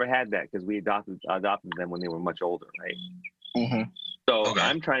never had that, because we adopted them when they were much older, right? So okay.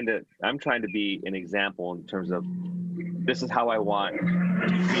 I'm trying to be an example in terms of, this is how I want to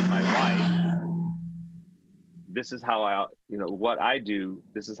treat my wife. This is how you know, what I do.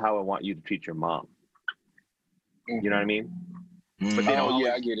 This is how I want you to treat your mom. You know what I mean? But they don't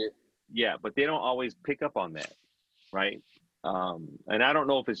I get it. Yeah, but they don't always pick up on that, right? And I don't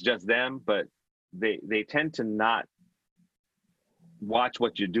know if it's just them, but they tend to not watch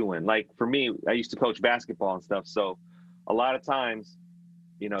what you're doing. Like for me, I used to coach basketball and stuff, so a lot of times,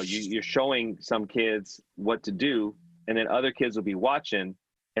 you know, you're showing some kids what to do, and then other kids will be watching,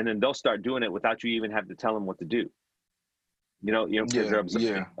 and then they'll start doing it without you even have to tell them what to do. You know, because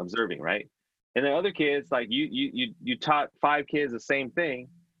they're observing, right? And then other kids, like you taught 5 kids the same thing,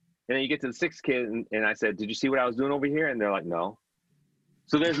 and then you get to the 6th kid, and I said, "Did you see what I was doing over here?" And they're like, "No."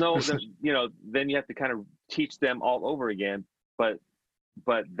 So there's no, you know, then you have to kind of teach them all over again. But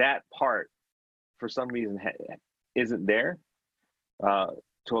that part, for some reason, isn't there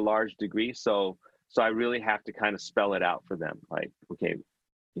to a large degree. So I really have to kind of spell it out for them. Like, okay,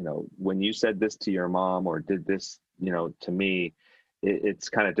 when you said this to your mom or did this, to me, it's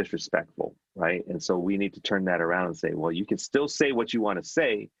kind of disrespectful, right? And so we need to turn that around and say, well, you can still say what you want to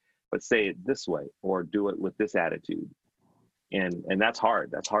say, but say it this way or do it with this attitude. And that's hard.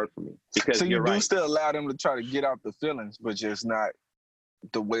 That's hard for me because so you're you do right. still allow them to try to get out the feelings, but just not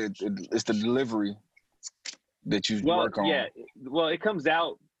the way it's the delivery that you work on. Yeah. Well, it comes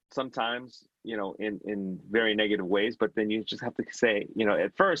out sometimes, in very negative ways, but then you just have to say,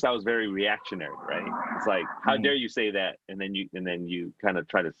 at first I was very reactionary, right? It's like, how dare you say that? And then you kind of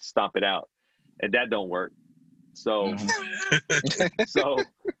try to stomp it out, and that don't work. So,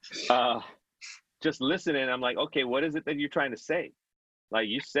 just listening, I'm like, okay, what is it that you're trying to say? Like,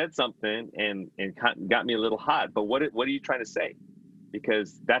 you said something and got me a little hot, but what are you trying to say?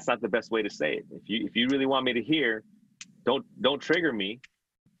 Because that's not the best way to say it. If you really want me to hear, don't trigger me,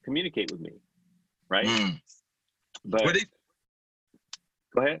 communicate with me, right? But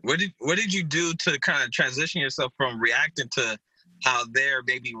go ahead. What did you do to kind of transition yourself from reacting to how they're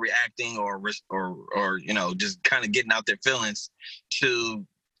maybe reacting or just kind of getting out their feelings to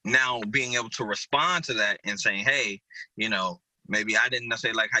now being able to respond to that and saying, hey, maybe I didn't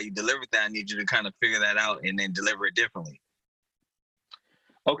necessarily like how you delivered that. I need you to kind of figure that out and then deliver it differently.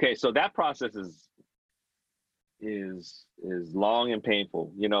 Okay, so that process is long and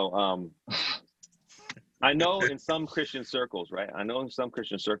painful. I know in some Christian circles, right?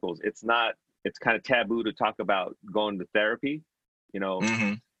 It's kind of taboo to talk about going to therapy,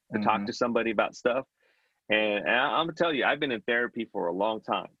 to talk to somebody about stuff. And I'm gonna tell you, I've been in therapy for a long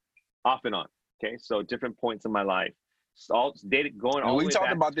time, off and on. Okay, so different points in my life, all dated going all the way back. We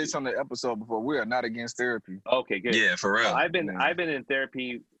talked about this on the episode before. We are not against therapy. Okay, good. Yeah, for real. I've been in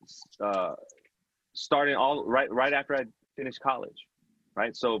therapy starting right after I finished college,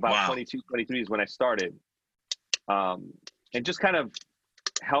 right? So about 22, 23 is when I started, and just kind of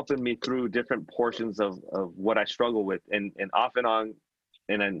helping me through different portions of what I struggle with, and off and on,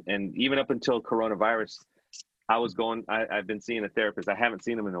 and even up until coronavirus. I've been seeing a therapist. I haven't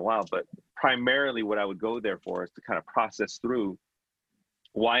seen him in a while, but primarily what I would go there for is to kind of process through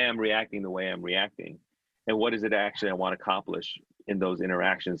why I'm reacting the way I'm reacting and what is it actually I want to accomplish in those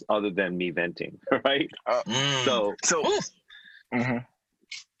interactions other than me venting, right? So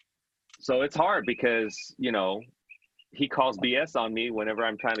it's hard because, he calls BS on me whenever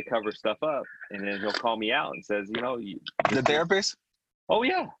I'm trying to cover stuff up, and then he'll call me out and says, the therapist? Oh,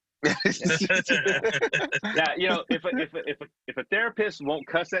 yeah. Yeah, if a therapist won't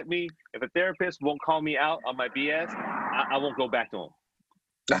cuss at me, if a therapist won't call me out on my BS, I won't go back to him.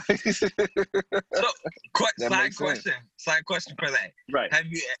 So, side question for that. Right. Have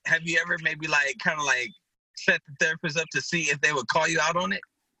you ever maybe kind of set the therapist up to see if they would call you out on it?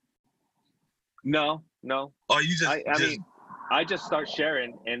 No. Or you just I just start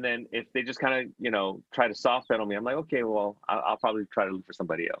sharing, and then if they just kind of, try to soft pedal me, I'm like, okay, well, I'll probably try to look for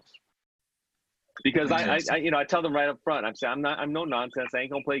somebody else. Because I tell them right up front, I'm no nonsense. I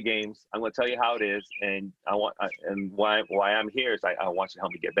ain't gonna play games. I'm gonna tell you how it is, and why I'm here is I want you to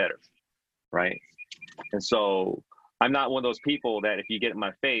help me get better, right? And so I'm not one of those people that if you get in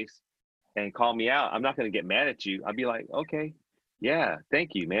my face and call me out, I'm not gonna get mad at you. I'll be like, okay, yeah, thank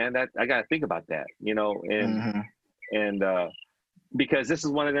you, man. That I gotta think about that, and because this is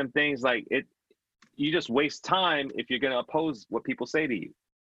one of them things you just waste time if you're going to oppose what people say to you,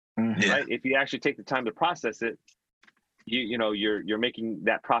 right? If you actually take the time to process it, you're making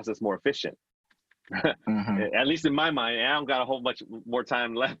that process more efficient. At least in my mind, I don't got a whole much more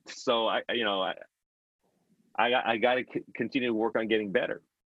time left, so I got to continue to work on getting better.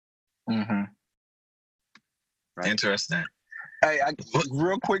 Right? Interesting. Hey,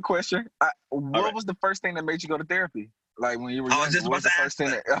 real quick question. What was the first thing that made you go to therapy? Like when you were young, what was the first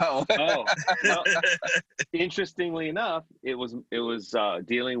thing well, interestingly enough, it was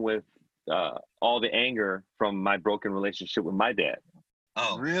dealing with all the anger from my broken relationship with my dad.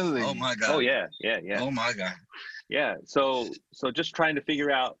 Oh, really? Oh my God. Oh yeah. Oh my God. Yeah. So just trying to figure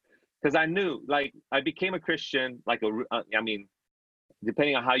out, because I knew, I became a Christian,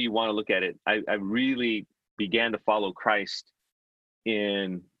 depending on how you want to look at it, I really began to follow Christ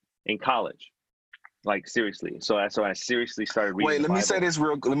in college, seriously. So that's when I seriously started reading. Wait, let me say this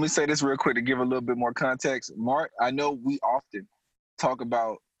real quick to give a little bit more context. Mark, I know we often talk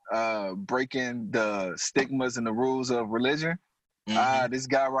about breaking the stigmas and the rules of religion. This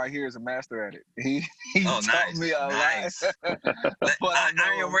guy right here is a master at it. He taught me a lot. But I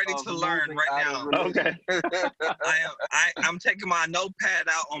am ready to learn right now. Okay. I'm taking my notepad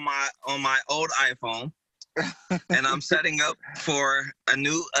out on my old iPhone, and I'm setting up for a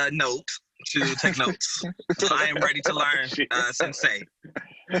new note to take notes. So I am ready to learn, Sensei.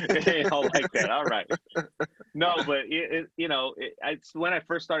 It ain't all like that. All right. No, but it's when I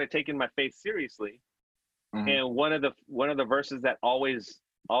first started taking my faith seriously, Mhm. and one of the verses that always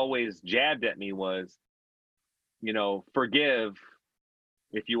jabbed at me was, forgive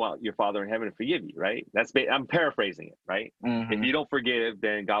if you want your Father in heaven to forgive you, right? I'm paraphrasing it, right? If Mhm. you don't forgive,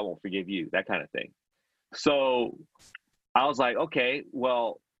 then God won't forgive you, that kind of thing. So I was like, okay,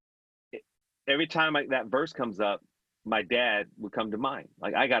 well, every time that verse comes up, my dad would come to mind.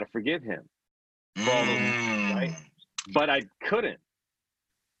 Like, I got to forgive him for all those things, right? But I couldn't,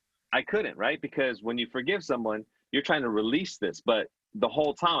 right? Because when you forgive someone, you're trying to release this, but the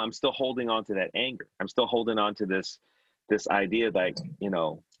whole time I'm still holding on to that anger. I'm still holding on to this idea, like, you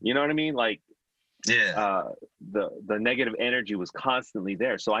know what I mean? Like, Yeah. the negative energy was constantly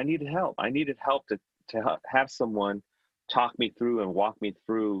there. So I needed help. I needed help to have someone talk me through and walk me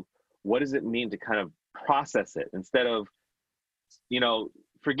through what does it mean to kind of process it, instead of,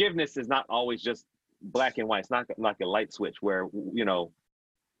 forgiveness is not always just black and white. It's not like a light switch where,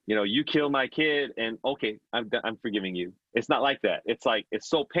 you kill my kid and okay, I'm forgiving you. It's not like that. It's like, it's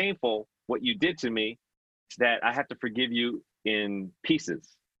so painful what you did to me that I have to forgive you in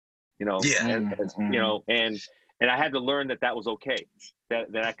pieces, Yeah. and I had to learn that was okay,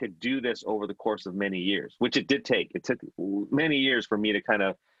 that I could do this over the course of many years, which it did take. It took many years for me to kind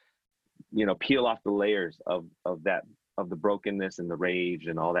of, peel off the layers of the brokenness and the rage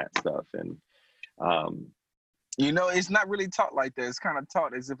and all that stuff. And It's not really taught like that. It's kind of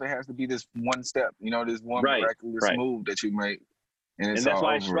taught as if it has to be this one step, this one right, miraculous right. move that you make, and it's And that's all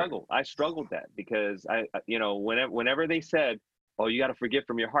why over. I struggled that, because whenever they said, oh, you got to forgive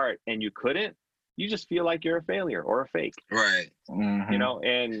from your heart, and you couldn't, you just feel like you're a failure or a fake, Right.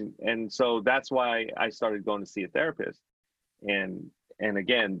 and so that's why I started going to see a therapist. And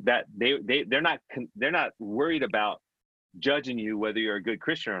again, that they're not worried about judging you whether you're a good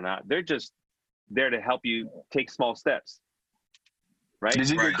Christian or not. They're just there to help you take small steps, right? Did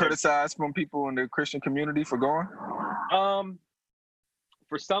you Right. get criticized from people in the Christian community for going?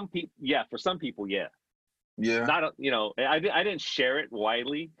 For some people, yeah. For some people, yeah. Yeah. Not, I didn't share it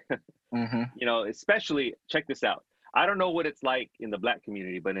widely. Mm-hmm. Especially, check this out. I don't know what it's like in the Black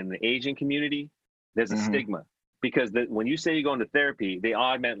community, but in the Asian community, there's a Mhm. stigma, because when you say you're going to therapy, they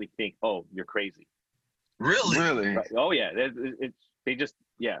automatically think, oh, you're crazy. Really? Really? Right? Oh yeah, they just,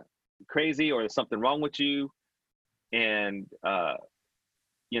 yeah, crazy, or there's something wrong with you, and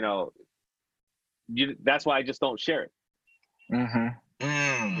that's why I just don't share it. Mm-hmm.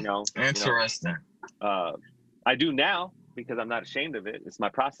 Interesting. I do now because I'm not ashamed of it. It's my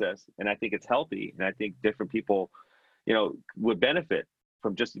process, and I think it's healthy, and I think different people, would benefit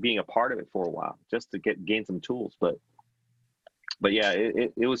from just being a part of it for a while, just to gain some tools. But yeah,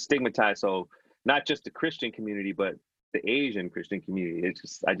 it was stigmatized. So not just the Christian community, but the Asian Christian community.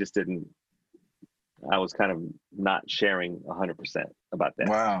 I was kind of not sharing 100% about that.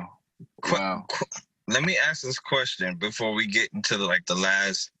 Wow. Wow. Let me ask this question before we get into the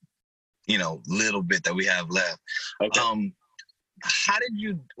last, little bit that we have left. Okay. How did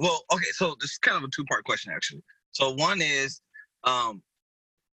you? Well, okay. So this is kind of a two-part question, actually. So one is, what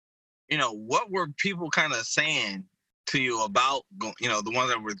were people kind of saying to you about, the ones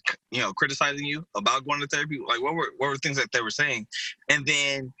that were, criticizing you about going to therapy? Like, what were things that they were saying? And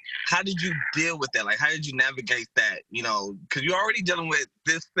then how did you deal with that? Like, how did you navigate that? Because you're already dealing with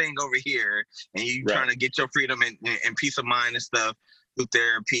this thing over here, and you Right. trying to get your freedom and peace of mind and stuff through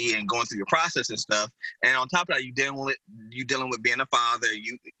therapy and going through your process and stuff. And on top of that, you dealing with being a father,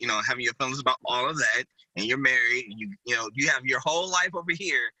 having your feelings about all of that, and you're married, and you have your whole life over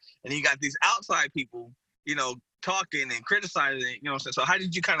here, and you got these outside people, talking and criticizing, so how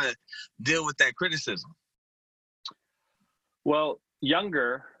did you kind of deal with that criticism? Well,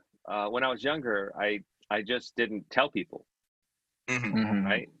 when I was younger, I just didn't tell people. Mm-hmm. Mm-hmm.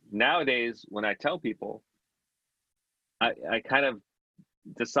 Right? Nowadays, when I tell people, I kind of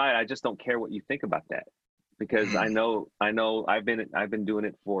decide I just don't care what you think about that, because I know I've been doing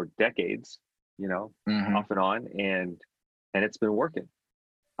it for decades, Mm-hmm. off and on, and it's been working.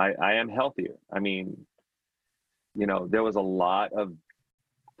 I am healthier. I mean, there was a lot of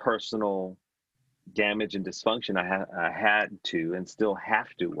personal damage and dysfunction I had to and still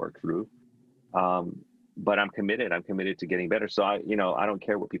have to work through. But I'm committed. I'm committed to getting better. So I don't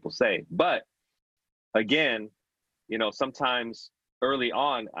care what people say. But again, sometimes early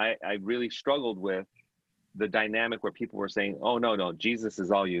on, I really struggled with the dynamic where people were saying, oh, no, Jesus is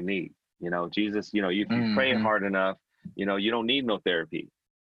all you need. Jesus, if you pray hard enough, you don't need no therapy.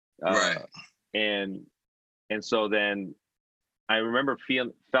 Right. And so then I remember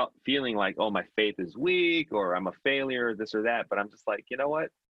feeling like, oh, my faith is weak, or I'm a failure, this or that. But I'm just like, you know what?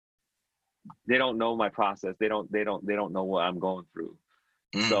 they don't know my process. They don't know what I'm going through.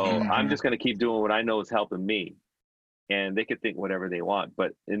 So Mm-hmm. I'm just going to keep doing what I know is helping me, and they could think whatever they want.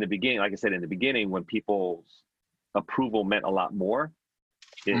 But in the beginning, like I said, when people's approval meant a lot more,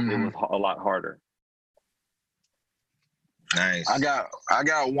 it was a lot harder. Nice. I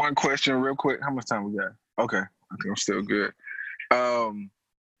got one question real quick. How much time we got? Okay, I'm still good.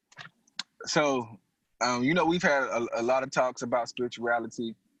 So, we've had a lot of talks about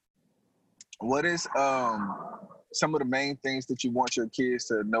spirituality. What is some of the main things that you want your kids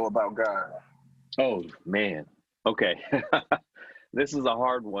to know about God? Oh man, okay. This is a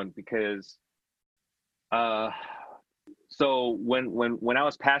hard one because, so when I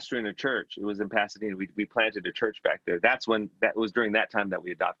was pastoring a church, it was in Pasadena. We planted a church back there. That was during that time that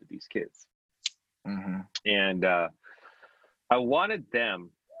we adopted these kids, and I wanted them.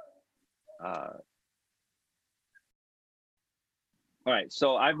 All right,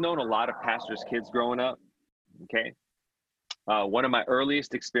 so I've known a lot of pastors' kids growing up. Okay, one of my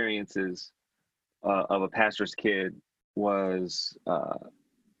earliest experiences of a pastor's kid was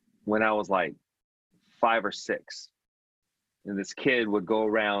when I was like 5 or 6, and this kid would go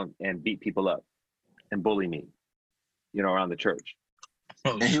around and beat people up and bully me, around the church.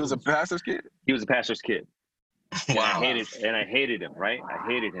 And he was a pastor's kid? He was a pastor's kid. Wow. And I hated him, right? I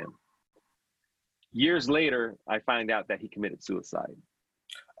hated him. Years later, I find out that he committed suicide.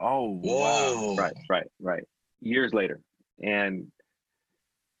 Oh, wow. Right. Years later. And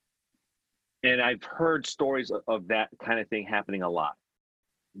I've heard stories of that kind of thing happening a lot,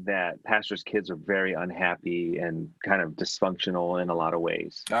 that pastors' kids are very unhappy and kind of dysfunctional in a lot of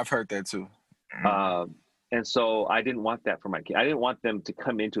ways. I've heard that too. And so I didn't want that for my kid. I didn't want them to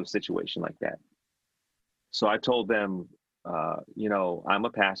come into a situation like that. So I told them, I'm a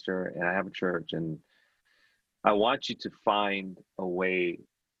pastor and I have a church, and I want you to find a way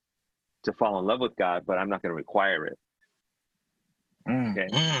to fall in love with God, but I'm not going to require it. Okay.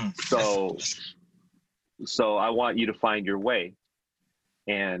 So I want you to find your way.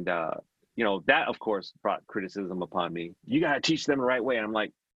 And, that of course brought criticism upon me. You got to teach them the right way. And I'm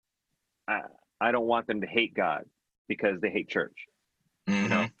like, I don't want them to hate God because they hate church.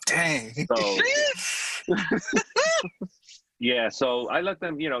 Dang. So, yeah. So I let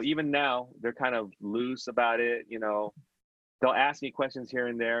them, even now they're kind of loose about it. They'll ask me questions here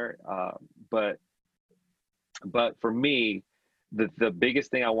and there. But for me, the biggest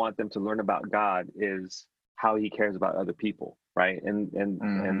thing I want them to learn about God is how he cares about other people. Right. And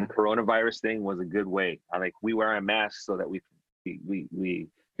the coronavirus thing was a good way. We wear a mask so that we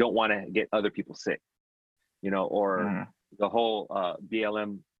don't want to get other people sick, or the whole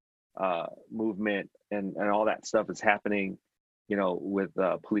BLM movement and all that stuff is happening, with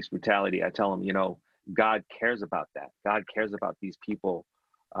police brutality. I tell them, God cares about that. God cares about these people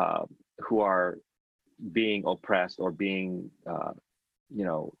who are being oppressed or being,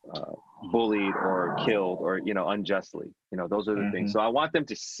 bullied or killed or, unjustly. Those are the things. So I want them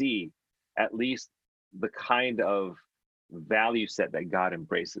to see at least the kind of value set that God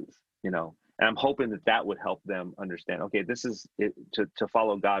embraces, and I'm hoping that would help them understand, okay, this is it, to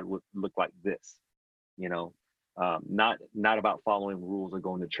follow God would look like this, not about following rules or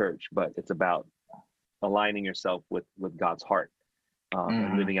going to church, but it's about aligning yourself with God's heart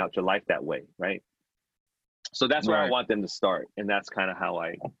and living out your life that way. Right. So that's where I want them to start. And that's kind of how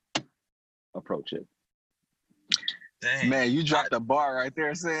I approach it. Dang. Man, you dropped a bar right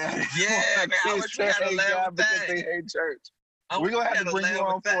there, saying, yeah, man, I wish we had a God because they hate church. We're going to have to bring you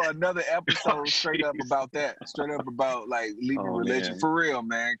on for another episode straight up about that. Straight up about leaving religion. Man. For real,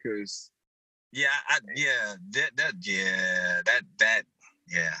 man, because... Yeah,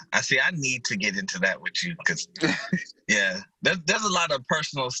 I see. I need to get into that with you because, there's a lot of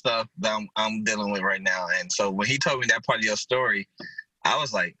personal stuff that I'm dealing with right now. And so when he told me that part of your story, I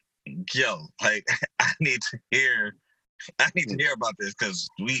was like, yo, I need to hear about this because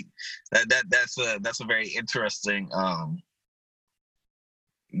that's a very interesting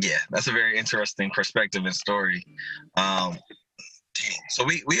that's a very interesting perspective and story. So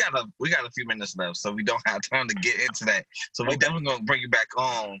we got a few minutes left, so we don't have time to get into that. So we definitely gonna bring you back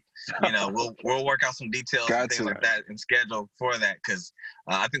on. We'll work out some details and things like that and schedule for that because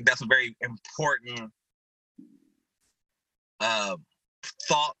I think that's a very important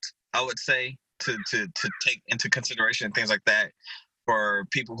thought, I would say, to take into consideration and things like that for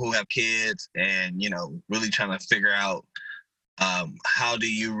people who have kids and really trying to figure out how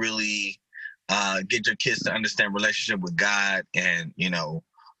do you really get your kids to understand relationship with God and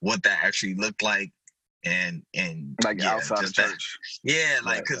what that actually looked like and Like outside of just that. church. Yeah, like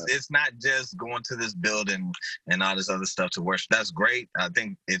Right, because right. it's not just going to this building and all this other stuff to worship. That's great. I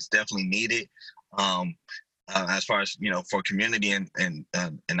think it's definitely needed. As far as for community and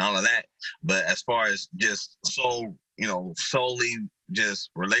all of that, but as far as just solely just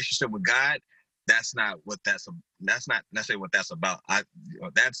relationship with God, that's not necessarily what that's about.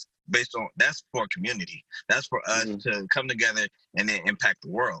 That's that's for community. That's for us to come together and then impact the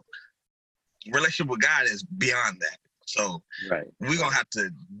world. Relationship with God is beyond that. So Right. we're gonna have to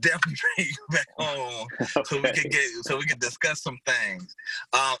definitely bring you back home so we can discuss some things.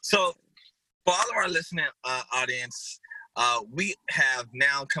 So for all of our listening audience, we have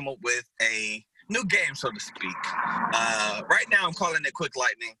now come up with a new game, so to speak. Right now, I'm calling it Quick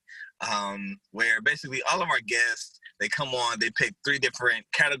Lightning, where basically all of our guests, they come on, they pick 3 different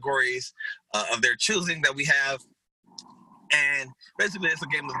categories of their choosing that we have. And basically, it's a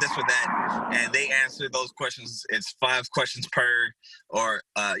game of this or that, and they answer those questions. It's 5 questions per, 5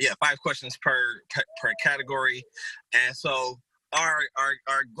 questions per category. And so our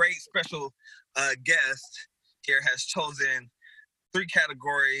great special guest here has chosen 3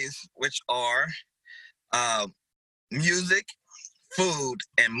 categories, which are music, food,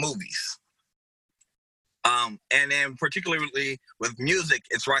 and movies. And then particularly with music,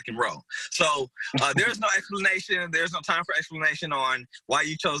 it's rock and roll. So there's no explanation. There's no time for explanation on why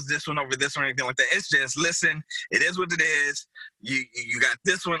you chose this one over this one or anything like that. It's just, listen, it is what it is. You got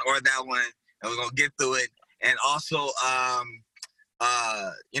this one or that one, and we're going to get through it. And also,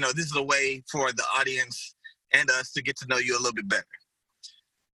 this is a way for the audience and us to get to know you a little bit better.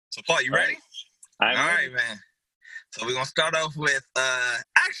 So, Paul, you ready? All right, man. So we're going to start off with,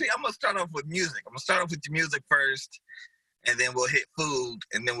 I'm going to start off with music. I'm going to start off with the music first, and then we'll hit food,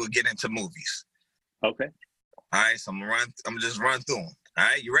 and then we'll get into movies. Okay. All right, so I'm gonna just run through them. All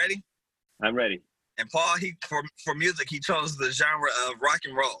right, you ready? I'm ready. And Paul, for music, he chose the genre of rock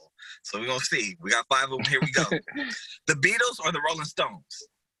and roll. So we're going to see. We got 5 of them. Here we go. The Beatles or the Rolling Stones?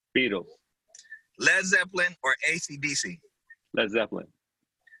 Beatles. Led Zeppelin or AC/DC? Led Zeppelin.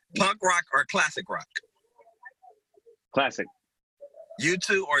 Punk rock or classic rock? Classic.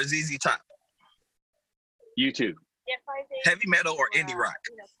 U2 or ZZ Top? U2. Heavy metal or indie rock?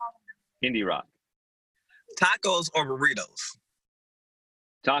 Indie rock. Tacos or burritos?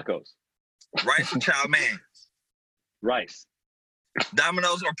 Tacos. Rice or chow mein? Rice.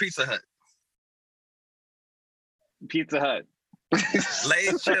 Domino's or Pizza Hut? Pizza Hut.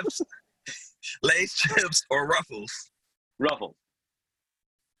 Lay's chips or Ruffles? Ruffles.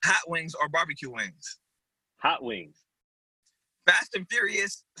 Hot wings or barbecue wings? Hot wings. Fast and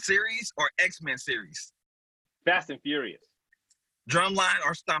Furious series or X-Men series? Fast and Furious. Drumline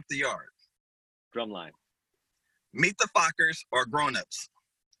or Stomp the Yard? Drumline. Meet the Fockers or Grown Ups?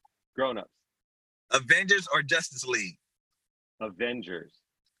 Grown Ups. Avengers or Justice League? Avengers.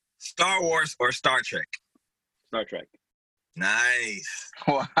 Star Wars or Star Trek? Star Trek. Nice.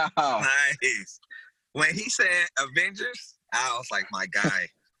 Wow. Nice. When he said Avengers, I was like, my guy,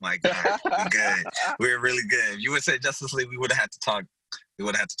 we're good. We're really good. If you would have said Justice League, we would have had to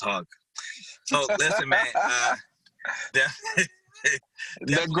talk. So listen, man.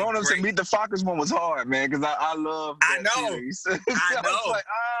 The Grown Ups and Meet the Fockers one was hard, man, because I love that series. I know. was like,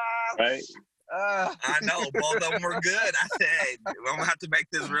 Right? I know. Both of them were good. I said, I'm going to have to make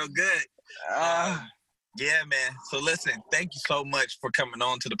this real good. Yeah, man. So listen, thank you so much for coming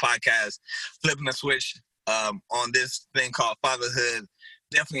on to the podcast, flipping the switch on this thing called FatherHood.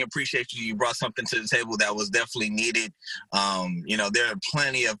 Definitely appreciate you. You brought something to the table that was definitely needed. There are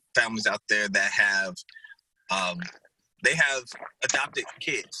plenty of families out there that have they have adopted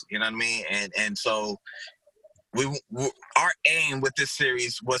kids, you know what I mean? And so our aim with this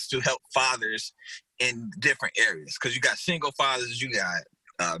series was to help fathers in different areas, because you got single fathers, you got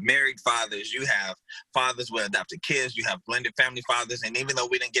married fathers, you have fathers with adopted kids, you have blended family fathers. And even though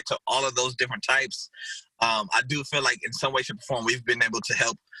we didn't get to all of those different types, I do feel like in some way, shape, or form, we've been able to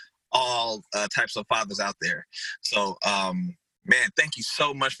help all types of fathers out there. So, man, thank you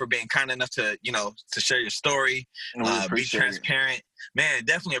so much for being kind enough to, to share your story, be transparent. Man,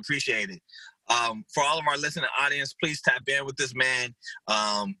 definitely appreciate it. For all of our listening audience, please tap in with this man.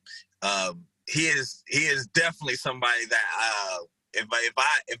 He is definitely somebody that if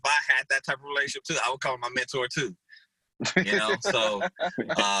I had that type of relationship too, I would call him my mentor too. So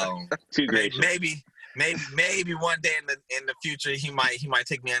maybe one day in the future he might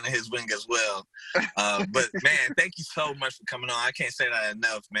take me under his wing as well. But man, thank you so much for coming on. I can't say that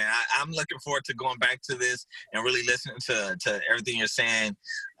enough, man. I'm looking forward to going back to this and really listening to everything you're saying,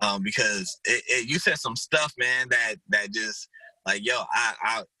 because you said some stuff, man, that just like, yo,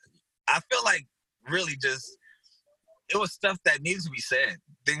 I feel like really just, it was stuff that needs to be said,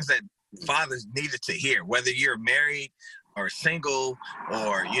 things that fathers needed to hear, whether you're married or single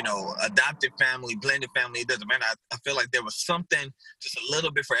or, you know, adopted family, blended family, it doesn't matter. I feel like there was something just a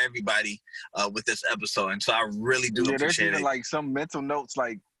little bit for everybody with this episode. And so I really do appreciate there's even it. like some mental notes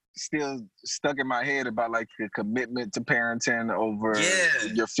like still stuck in my head about like the commitment to parenting over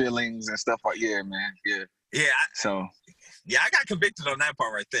your feelings and stuff like, man. I got convicted on that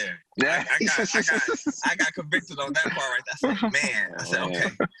part right there. Yeah, I got convicted on that part right there. I said, man. I said,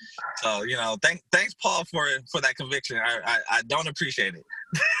 okay. So, you know, thanks, Paul, for that conviction. I don't appreciate it.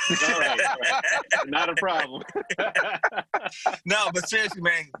 All right. Not a problem. No, but seriously,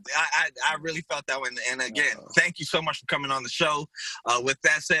 man, I really felt that one. And again, thank you so much for coming on the show. With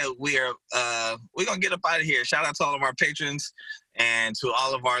that said, we're gonna get up out of here. Shout out to all of our patrons and to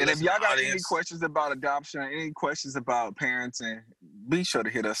all of our and if y'all got audience. any questions about adoption, any questions about parenting, be sure to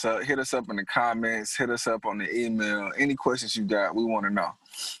hit us up. Hit us up in the comments. Hit us up on the email. Any questions you got, we want to know.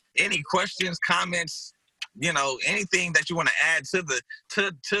 Any questions, comments, you know, anything that you want to add to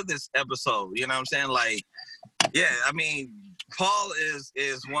this episode, you know what I'm saying? Like, yeah, I mean, Paul is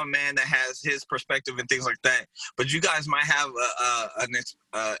one man that has his perspective and things like that, but you guys might have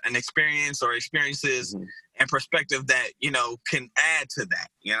an experience or experiences and perspective that, you know, can add to that.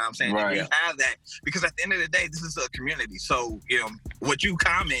 You know what I'm saying? Right. If you have that, because at the end of the day, this is a community. So, you know, what you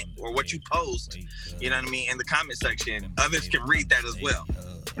comment or what you post, you know what I mean, in the comment section, others can read that as well.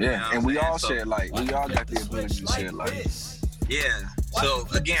 Yeah, you know and we all so, share light. We all got the ability to share light. Yeah. So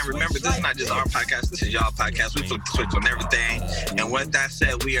again, remember, this is not just our podcast. This is y'all podcast. We flip the switch on everything. And with that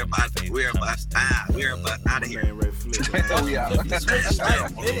said, we are about out of here. We out.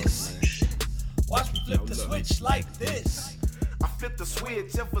 Watch me flip the switch like this. I flipped the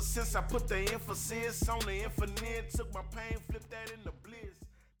switch ever since I put the emphasis on the infinite. Took my pain, flipped that into bliss.